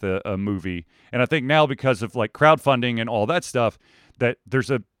well with a movie. And I think now because of like crowdfunding and all that stuff, that there's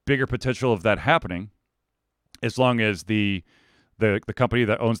a bigger potential of that happening as long as the company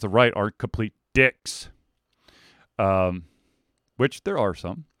that owns the right aren't complete dicks. Which there are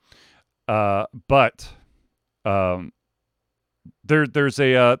some. But there's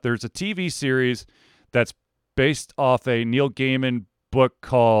a TV series that's based off a Neil Gaiman book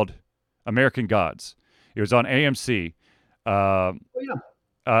called American Gods. It was on AMC. I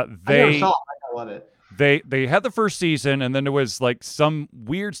never saw it. I love it. They had the first season, and then there was like some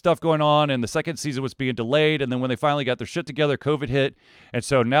weird stuff going on, and the second season was being delayed. And then when they finally got their shit together, COVID hit, and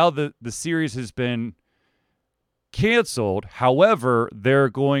so now the series has been canceled. However, they're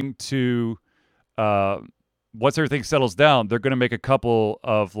going to once everything settles down, they're going to make a couple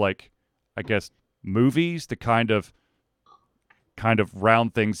of like, I guess, movies to kind of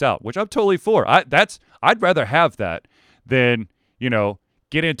round things out, which I'm totally for. I'd rather have that than,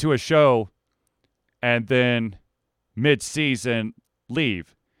 get into a show and then mid-season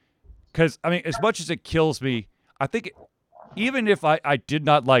leave. Because, I mean, as much as it kills me, I think even if I did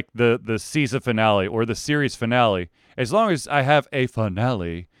not like the season finale or the series finale, as long as I have a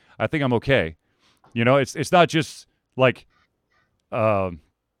finale, I think I'm okay. It's not just like it's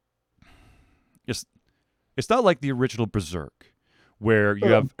not like the original Berserk, where you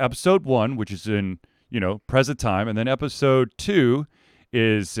have episode 1, which is in, present time, and then episode 2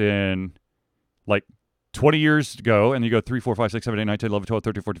 is in like 20 years ago, and you go 3, 4, 5, 6, 7, 8, 9, 10, 11, 12,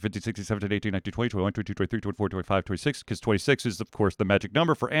 13, 14, 15, 16, 17, 18, 19, 20, 21, 22, 23, 24, 25, 26, because 26 is, of course, the magic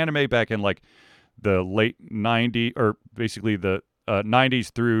number for anime back in like the late 90s, or basically the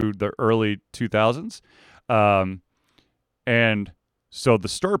 90s through the early 2000s. And so the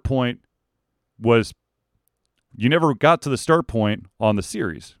start point was, you never got to the start point on the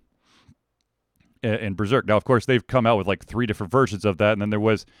series in Berserk. Now, of course, they've come out with like 3 different versions of that, and then there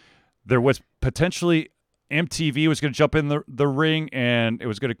was potentially MTV was going to jump in the ring, and it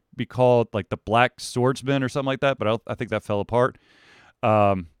was going to be called like the Black Swordsman or something like that, but I think that fell apart.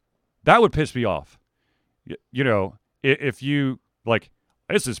 That would piss me off. If you like,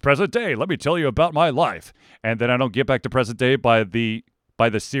 this is present day, let me tell you about my life, and then I don't get back to present day by the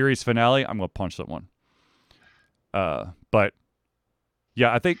series finale, I'm going to punch someone. But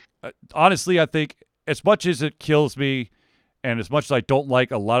yeah, I think honestly, as much as it kills me, and as much as I don't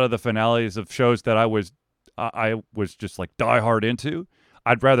like a lot of the finales of shows that I was just like diehard into,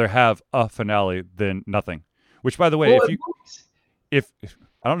 I'd rather have a finale than nothing. Which, by the way, if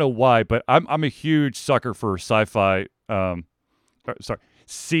I don't know why, but I'm a huge sucker for sci-fi,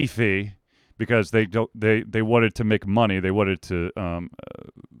 sci-fi, because they wanted to make money, they wanted to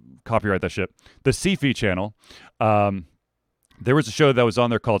copyright that shit. The sci-fi channel, there was a show that was on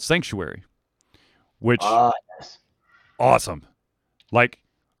there called Sanctuary, which yes. Awesome. Like,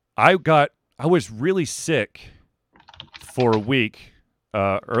 I was really sick for a week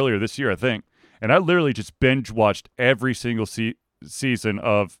earlier this year, I think, and I literally just binge watched every single season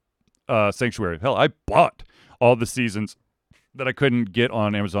of Sanctuary. Hell, I bought all the seasons that I couldn't get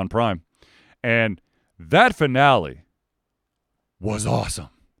on Amazon Prime, and that finale was awesome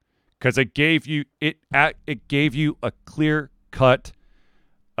because it gave you a clear cut.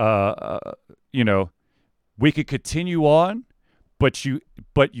 We could continue on, but you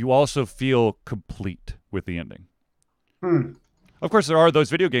also feel complete with the ending. Of course, there are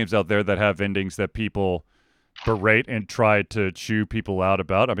those video games out there that have endings that people berate and try to chew people out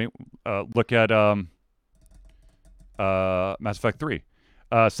about. I mean, look at Mass Effect 3.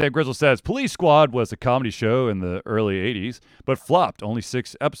 Sam Grizzle says Police Squad was a comedy show in the early 80s, but flopped, only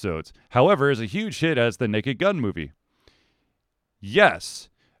 6 episodes. However, is a huge hit as the Naked Gun movie. Yes.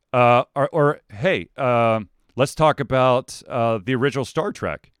 Hey, let's talk about the original Star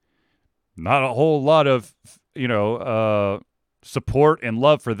Trek. Not a whole lot of, support and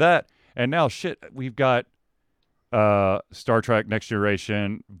love for that. And now, shit, we've got Star Trek Next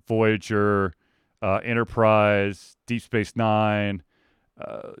Generation, Voyager, Enterprise, Deep Space Nine,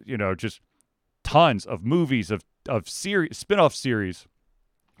 just tons of movies of series, spin-off series,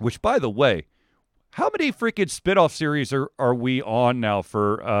 which, by the way, how many freaking spin-off series are we on now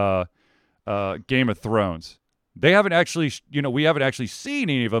for Game of Thrones? They haven't actually, we haven't actually seen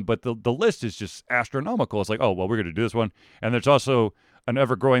any of them, but the list is just astronomical. It's like, oh, well, we're going to do this one. And there's also an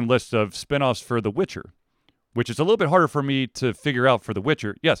ever-growing list of spin-offs for The Witcher, which is a little bit harder for me to figure out for The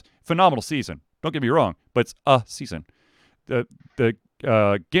Witcher. Yes, phenomenal season. Don't get me wrong, but it's a season. The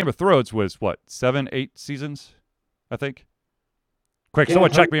Game of Thrones was, 7, 8 seasons, I think? Quick, Game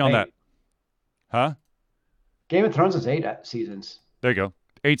someone of check Thrones me on is that. 8. Huh? Game of Thrones is 8 seasons. There you go.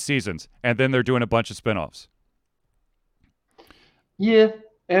 8 seasons. And then they're doing a bunch of spinoffs. Yeah,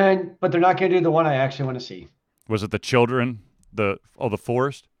 but they're not going to do the one I actually want to see. Was it the children? The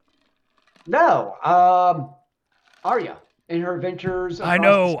forest? No, Arya in her adventures. I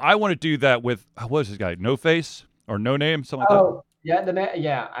know. I want to do that with, what was his guy? No Face or No Name? Something like that. Oh, yeah, the man.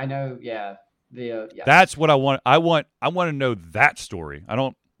 Yeah, I know. Yeah, yeah. That's what I want. I want to know that story. I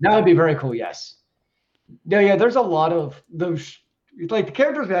don't. That would be very cool. Yes. Yeah. There's a lot of those, like the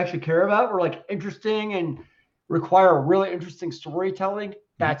characters we actually care about were like interesting and require really interesting storytelling.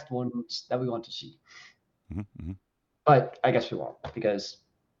 That's the ones that we want to see. Mm-hmm. But I guess we won't because,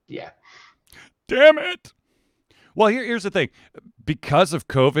 yeah. Damn it. Well, here's the thing. Because of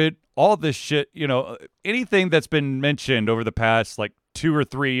COVID, all this shit, anything that's been mentioned over the past 2 or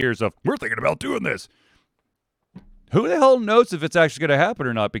 3 years of, we're thinking about doing this. Who the hell knows if it's actually going to happen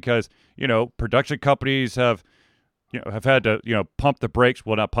or not? Because, production companies have had to, pump the brakes.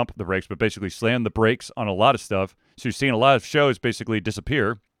 Well, not pump the brakes, but basically slam the brakes on a lot of stuff. So you're seeing a lot of shows basically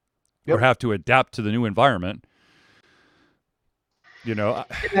disappear or have to adapt to the new environment.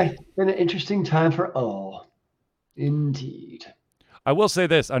 It's been an interesting time for all. Indeed. I will say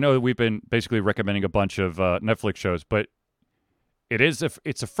this. I know that we've been basically recommending a bunch of Netflix shows, but it's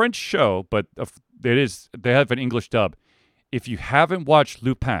a French show, but they have an English dub. If you haven't watched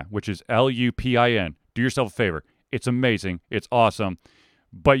Lupin, which is Lupin, do yourself a favor. It's amazing. It's awesome.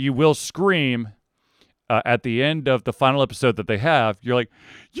 But you will scream at the end of the final episode that they have. You're like,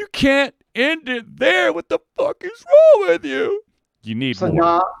 you can't end it there. What the fuck is wrong with you? You need more. So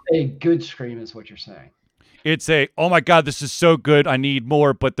not a good scream is what you're saying. It's oh my God, this is so good. I need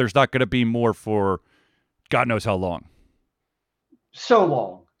more, but there's not going to be more for God knows how long. So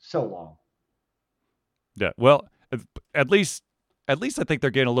long. Yeah. Well, at least I think they're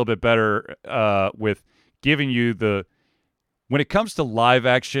getting a little bit better with giving you when it comes to live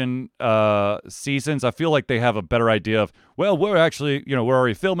action seasons. I feel like they have a better idea of, well, we're actually, we're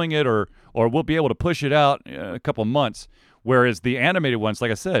already filming it or we'll be able to push it out in a couple of months. Whereas the animated ones,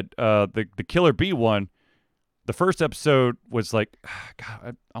 like I said, the Killer Bee one, the first episode was God,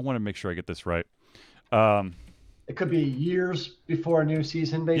 I want to make sure I get this right. It could be years before a new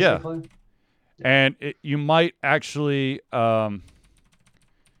season, basically. Yeah. And you might actually, most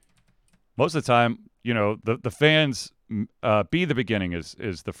of the time, the fans, Be the Beginning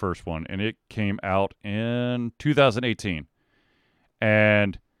is the first one, and it came out in 2018.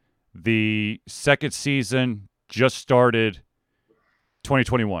 And the second season just started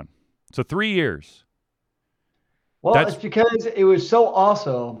 2021. So 3 years. Well, it's because it was so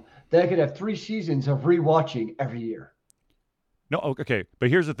awesome that I could have 3 seasons of rewatching every year. No, okay. But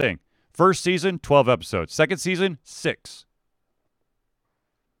here's the thing. First season, 12 episodes. Second season, 6.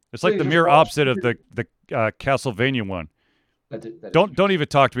 It's like the mirror opposite of the Castlevania one. Don't even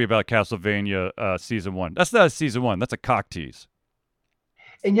talk to me about Castlevania season 1. That's not a season 1. That's a cock tease.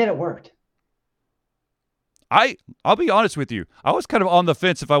 And yet it worked. I'll be honest with you. I was kind of on the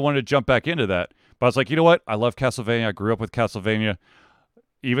fence if I wanted to jump back into that. But I was like, you know what? I love Castlevania. I grew up with Castlevania.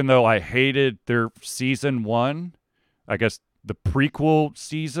 Even though I hated their season 1, I guess the prequel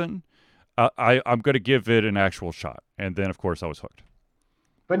season, I'm going to give it an actual shot. And then, of course, I was hooked.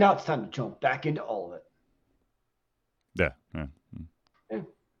 But now it's time to jump back into all of it. Yeah.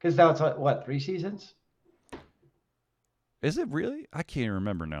 Because now it's what, 3 seasons? Is it really? I can't even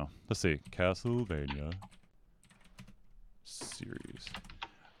remember now. Let's see. Castlevania series.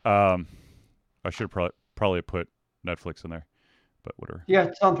 I should probably put Netflix in there, but whatever. Yeah,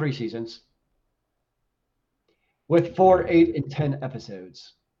 it's on 3 seasons. with 4, 8, and 10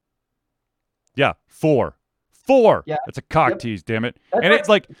 episodes. Yeah, 4. 4. Yeah. That's a cock Yep. tease, damn it. That's And it's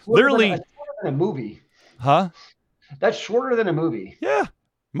like literally, that's shorter than a movie. huh? That's shorter than a movie. Yeah.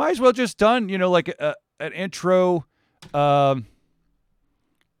 Might as well just done, like an intro,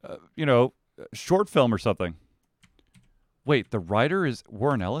 short film or something. Wait, the writer is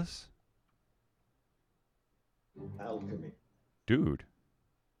Warren Ellis? Alchemy. Dude.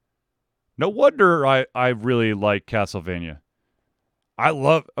 No wonder I really like Castlevania.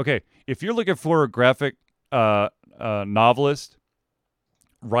 Okay, if you're looking for a graphic novelist,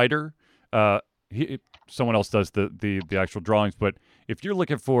 writer, someone else does the actual drawings, but if you're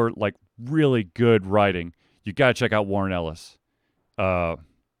looking for like really good writing, you got to check out Warren Ellis.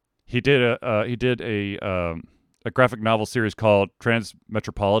 He did a graphic novel series called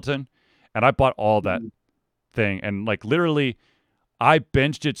Transmetropolitan, and I bought all that thing, and like literally I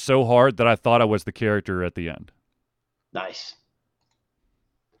binged it so hard that I thought I was the character at the end. Nice.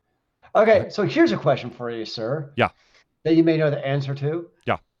 Okay, so here's a question for you, sir. Yeah. That you may know the answer to.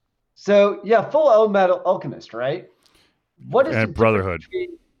 Yeah. So yeah, Full Metal Alchemist, right? What is And the difference Brotherhood.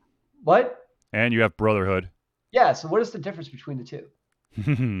 between- what? And you have Brotherhood. Yeah. So what is the difference between the two? Is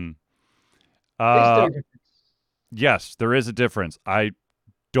there uh, a difference? yes, there is a difference. I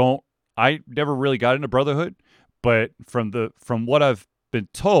never really got into Brotherhood, but from what I've been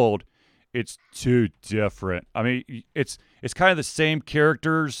told, it's too different. I mean, it's kind of the same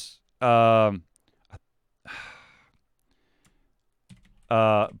characters, but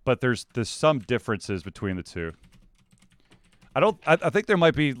there's some differences between the two. I think there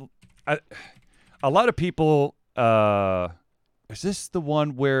might be a lot of people. Is this the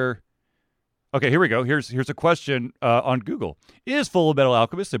one where? Okay, here we go. Here's a question on Google. Is Full Metal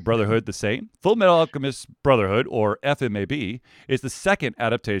Alchemist and Brotherhood the same? Full Metal Alchemist Brotherhood, or FMAB, is the second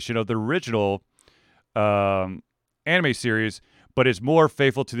adaptation of the original anime series, but is more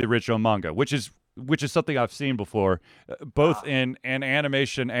faithful to the original manga, which is something I've seen before, both in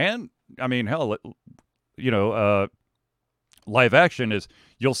animation and, I mean, hell, live action. Is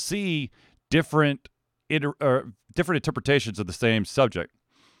you'll see different interpretations of the same subject.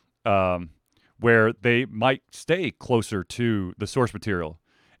 Where they might stay closer to the source material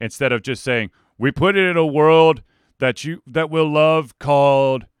instead of just saying, we put it in a world that we'll love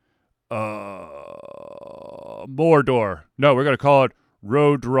called Mordor. No, we're going to call it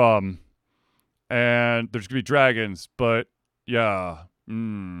Rodrum. And there's going to be dragons, but yeah.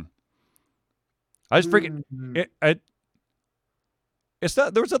 I just freaking it's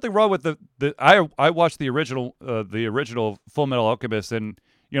not, there was nothing wrong with I watched the original Full Metal Alchemist, and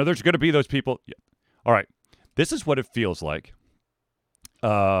there's going to be those people. Yeah. All right. This is what it feels like.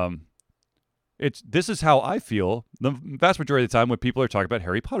 This is how I feel the vast majority of the time when people are talking about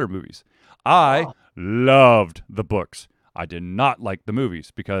Harry Potter movies. I loved the books. I did not like the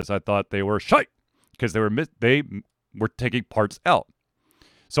movies because I thought they were shite because they were taking parts out.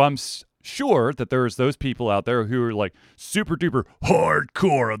 So I'm sure that there's those people out there who are like super duper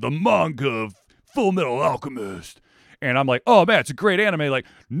hardcore of the manga of Full Metal Alchemist. And I'm like, oh man, it's a great anime. Like,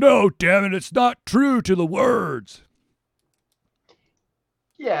 no, damn it, it's not true to the words.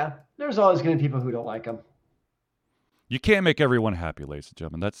 Yeah, there's always going to be people who don't like them. You can't make everyone happy, ladies and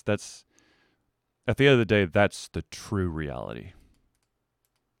gentlemen. That's at the end of the day, that's the true reality.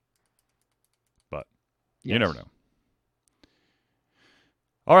 But you never know.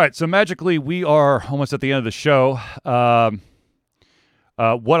 All right, so magically we are almost at the end of the show. What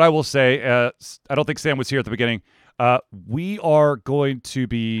I will say, I don't think Sam was here at the beginning. We are going to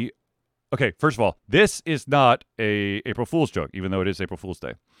be, okay, first of all, this is not a April Fool's joke, even though it is April Fool's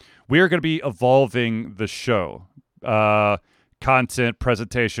Day. We are going to be evolving the show, content,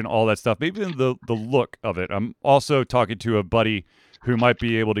 presentation, all that stuff, maybe even the look of it. I'm also talking to a buddy who might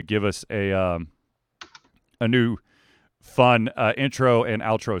be able to give us a new fun intro and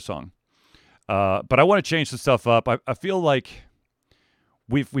outro song. But I want to change some stuff up. I feel like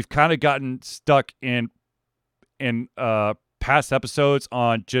we've kind of gotten stuck in past episodes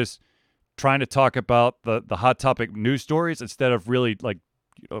on just trying to talk about the hot topic news stories instead of really like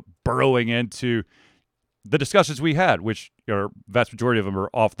burrowing into the discussions we had, which are vast majority of them are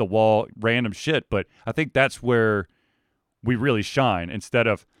off the wall random shit. But I think that's where we really shine instead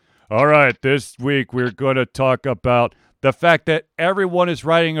of, all right, this week we're going to talk about the fact that everyone is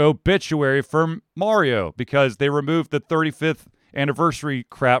writing obituary for Mario because they removed the 35th anniversary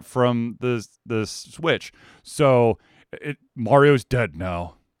crap from the Switch. So Mario's dead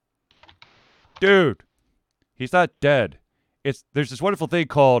now. Dude, he's not dead. There's this wonderful thing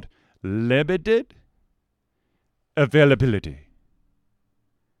called limited availability.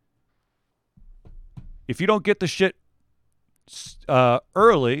 if you don't get the shit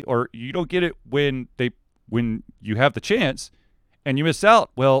early, or you don't get it when you have the chance, and you miss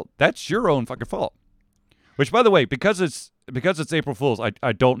out, well, that's your own fucking fault. Which, by the way, because it's April Fool's,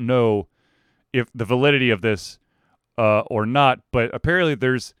 I don't know if the validity of this or not, but apparently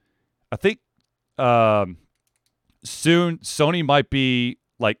I think soon Sony might be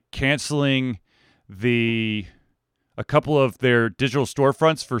like canceling a couple of their digital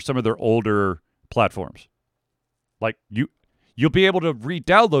storefronts for some of their older platforms. Like you'll be able to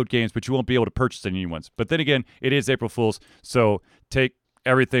re-download games, but you won't be able to purchase any new ones. But then again, it is April Fool's, so take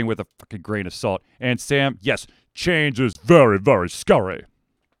everything with a fucking grain of salt. And Sam, yes, change is very, very scary.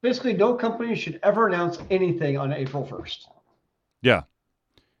 Basically, no company should ever announce anything on April 1st. Yeah.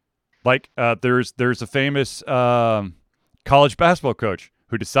 Like there's a famous college basketball coach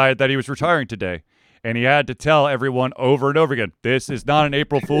who decided that he was retiring today, and he had to tell everyone over and over again, this is not an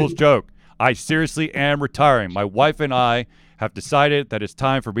April Fool's joke. I seriously am retiring. My wife and I have decided that it's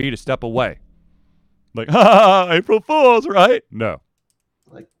time for me to step away. Like, April Fool's, right? No.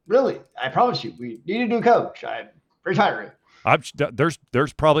 Like, really? I promise you, we need a new coach. I'm retiring.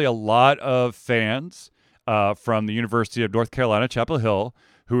 There's probably a lot of fans from the University of North Carolina, Chapel Hill,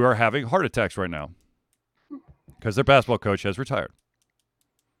 who are having heart attacks right now because their basketball coach has retired.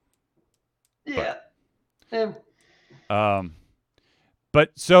 Yeah.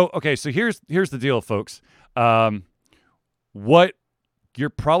 But so here's the deal, folks. What you're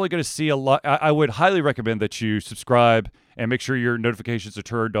probably going to see a lot. I would highly recommend that you subscribe and make sure your notifications are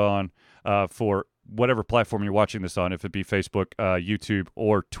turned on for whatever platform you're watching this on, if it be Facebook, YouTube,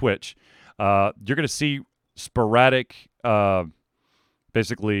 or Twitch. You're going to see sporadic,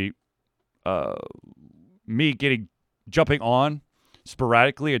 basically, me jumping on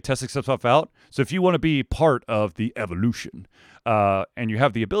sporadically and testing stuff out. So if you want to be part of the evolution, and you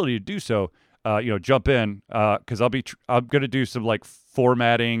have the ability to do so, jump in, because I'm going to do some like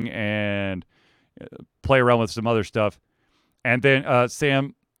formatting and play around with some other stuff. And then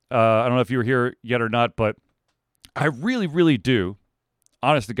Sam, I don't know if you were here yet or not, but I really, really do,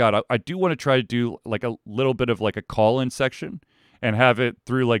 honest to God, I do want to try to do like a little bit of like a call-in section and have it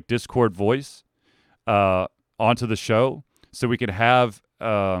through like Discord voice onto the show, so we could have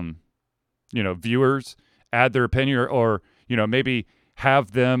viewers add their opinion, or maybe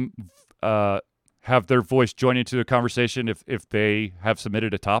have them have their voice join into the conversation if they have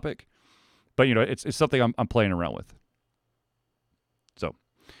submitted a topic. But it's something I'm playing around with. So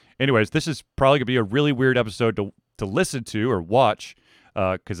anyways, this is probably gonna be a really weird episode to listen to or watch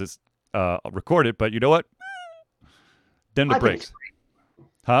because it's recorded, but you know what, then the breaks.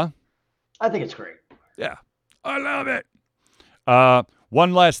 Huh? I think it's great. Yeah, I love it.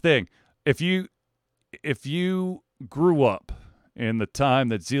 One last thing. If you grew up in the time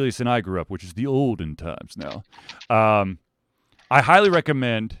that Zelius and I grew up, which is the olden times now, I highly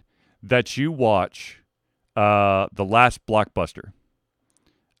recommend that you watch The Last Blockbuster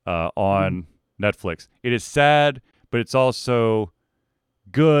on Netflix. It is sad, but it's also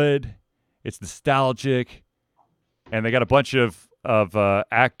good. It's nostalgic, and they got a bunch of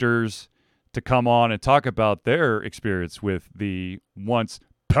actors to come on and talk about their experience with the once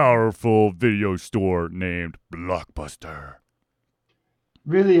powerful video store named Blockbuster.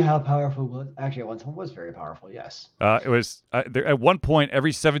 Really, how powerful was? Actually, at one time was very powerful. Yes. It was at one point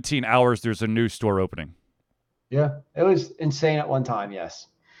every 17 hours there's a new store opening. Yeah, it was insane at one time. Yes.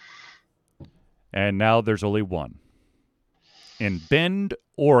 And now there's only one in Bend,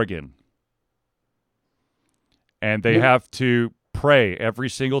 Oregon, and they have to pray every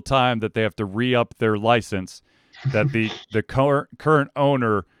single time that they have to re-up their license that the current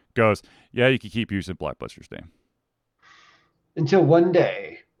owner goes, yeah, you can keep using Blockbuster's name. Until one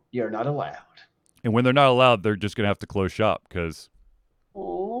day you're not allowed. And when they're not allowed, they're just going to have to close shop because...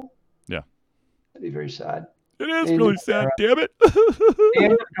 Oh. Yeah. That'd be very sad. It is really sad, damn it. They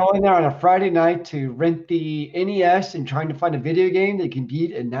end up going there on a Friday night to rent the NES and trying to find a video game they can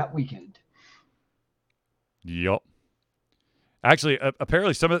beat in that weekend. Yup. Actually,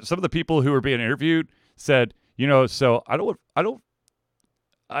 apparently some of the people who were being interviewed said, so I don't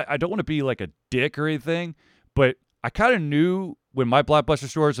want to be like a dick or anything, but I kind of knew when my Blockbuster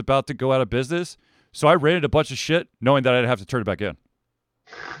store is about to go out of business, so I rented a bunch of shit knowing that I'd have to turn it back in.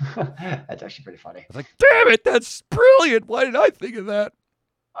 That's actually pretty funny. I was like, damn it, that's brilliant. Why did I think of that?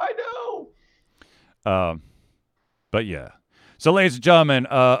 I know. But yeah. So, ladies and gentlemen,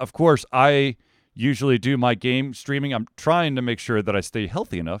 of course, I usually do my game streaming. I'm trying to make sure that I stay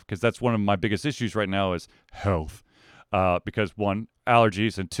healthy enough, because that's one of my biggest issues right now is health. Because one,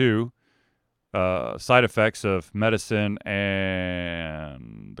 allergies, and two, side effects of medicine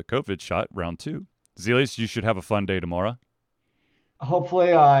and the COVID shot, round 2. Zelius, you should have a fun day tomorrow.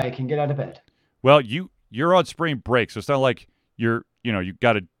 Hopefully, I can get out of bed. Well, you're on spring break, so it's not like you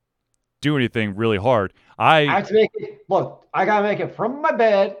got to do anything really hard. I have to make it. Look, I gotta make it from my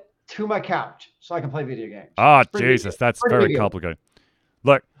bed to my couch so I can play video games. Ah, Jesus, that's very complicated.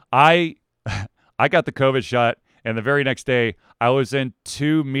 Look, I got the COVID shot, and the very next day I was in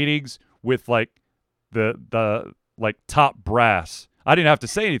 2 meetings with like the like top brass. I didn't have to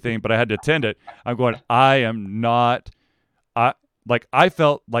say anything, but I had to attend it. I'm going, I am not. I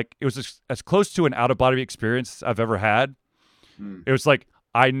felt like it was as close to an out of body experience I've ever had. It was like,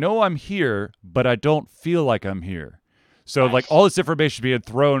 I know I'm here, but I don't feel like I'm here. So like all this information being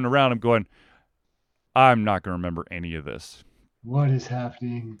thrown around, I'm going, I'm not going to remember any of this. What is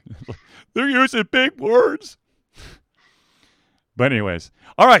happening? They're using big words. But anyways,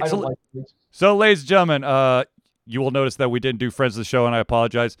 all right. So ladies and gentlemen, you will notice that we didn't do friends of the show, and I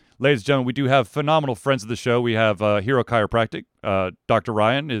apologize. Ladies and gentlemen, we do have phenomenal friends of the show. We have Hero Chiropractic. Dr.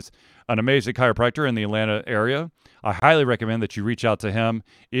 Ryan is an amazing chiropractor in the Atlanta area. I highly recommend that you reach out to him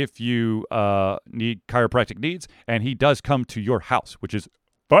if you need chiropractic needs, and he does come to your house, which is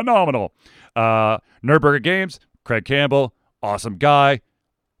phenomenal. Nerdburger Games, Craig Campbell, awesome guy.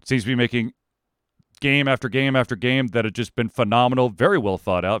 Seems to be making game after game after game that have just been phenomenal, very well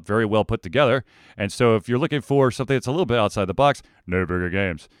thought out, very well put together. And so if you're looking for something that's a little bit outside the box, Nerdburger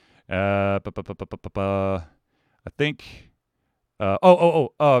Games. I think.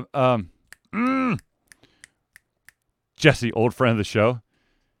 Jesse, old friend of the show.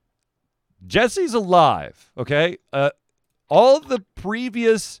 Jesse's alive, okay? All of the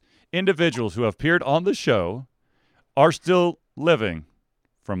previous individuals who have appeared on the show are still living,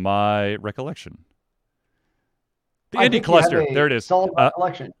 from my recollection. The Indie Cluster, there it is.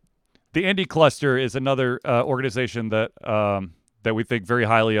 The Indie Cluster is another organization that that we think very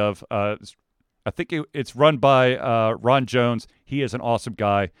highly of. I think it's run by Ron Jones. He is an awesome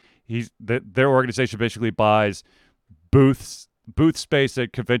guy. Their organization basically buys booth space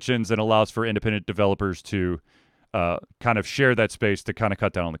at conventions and allows for independent developers to kind of share that space to kind of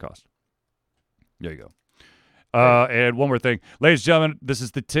cut down on the cost. There you go. And one more thing. Ladies and gentlemen, this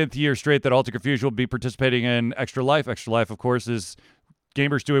is the 10th year straight that Alter Confusion will be participating in Extra Life. Extra Life, of course, is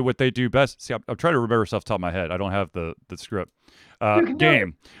gamers doing what they do best. See, I'm trying to remember stuff off the top of my head. I don't have the script.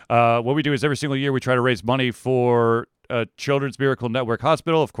 Game. What we do is every single year we try to raise money for Children's Miracle Network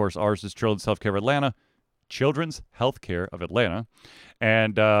Hospital. Of course, ours is Children's Healthcare of Atlanta. Children's Healthcare of Atlanta.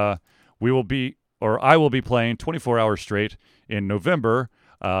 And I will be playing 24 hours straight in November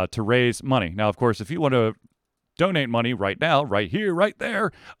to raise money. Now, of course, if you want to donate money right now, right here, right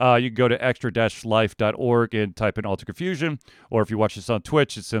there, you can go to extra-life.org and type in Alter Confusion. Or if you watch this on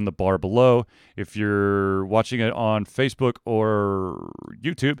Twitch, it's in the bar below. If you're watching it on Facebook or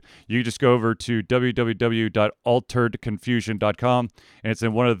YouTube, you just go over to www.alteredconfusion.com, and it's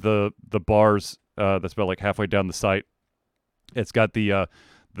in one of the bars that's about like halfway down the site. It's got the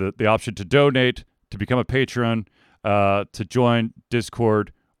option to donate, to become a patron, to join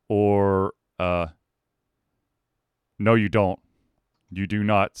Discord, or no, you don't. You do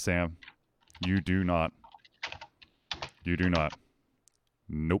not, Sam. You do not. You do not.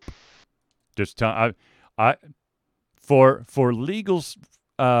 Nope. Just tell for legal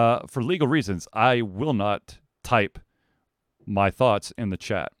reasons, I will not type my thoughts in the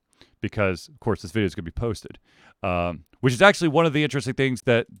chat because, of course, this video is going to be posted. Which is actually one of the interesting things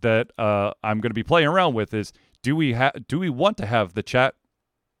that I'm going to be playing around with is do we want to have the chat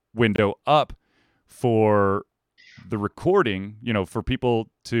window up for the recording, for people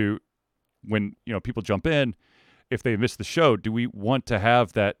to, when, people jump in, if they miss the show, do we want to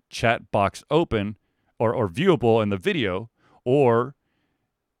have that chat box open or viewable in the video, or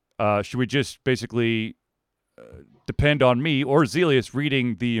should we just basically depend on me or Zelius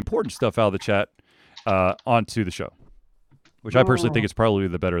reading the important stuff out of the chat onto the show? Which I personally think is probably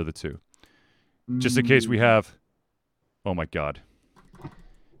the better of the two. Just in case we have, oh my God,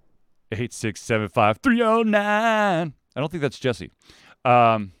 8675309. I don't think that's Jesse.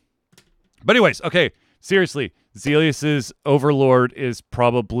 But anyways, okay, seriously, Zelius's overlord is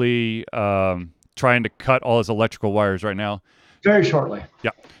probably trying to cut all his electrical wires right now. Very shortly.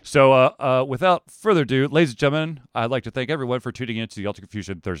 Yeah. So without further ado, ladies and gentlemen, I'd like to thank everyone for tuning in to the Alter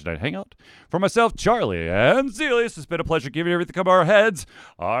Confusion Thursday Night Hangout. For myself, Charlie, and Zelius, it's been a pleasure giving everything come our heads,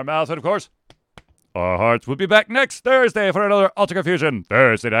 our mouths, and of course, our hearts. We'll be back next Thursday for another Alter Confusion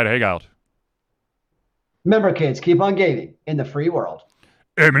Thursday Night Hangout. Remember, kids, keep on gaming in the free world.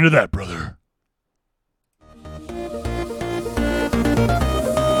 Amen to that, brother.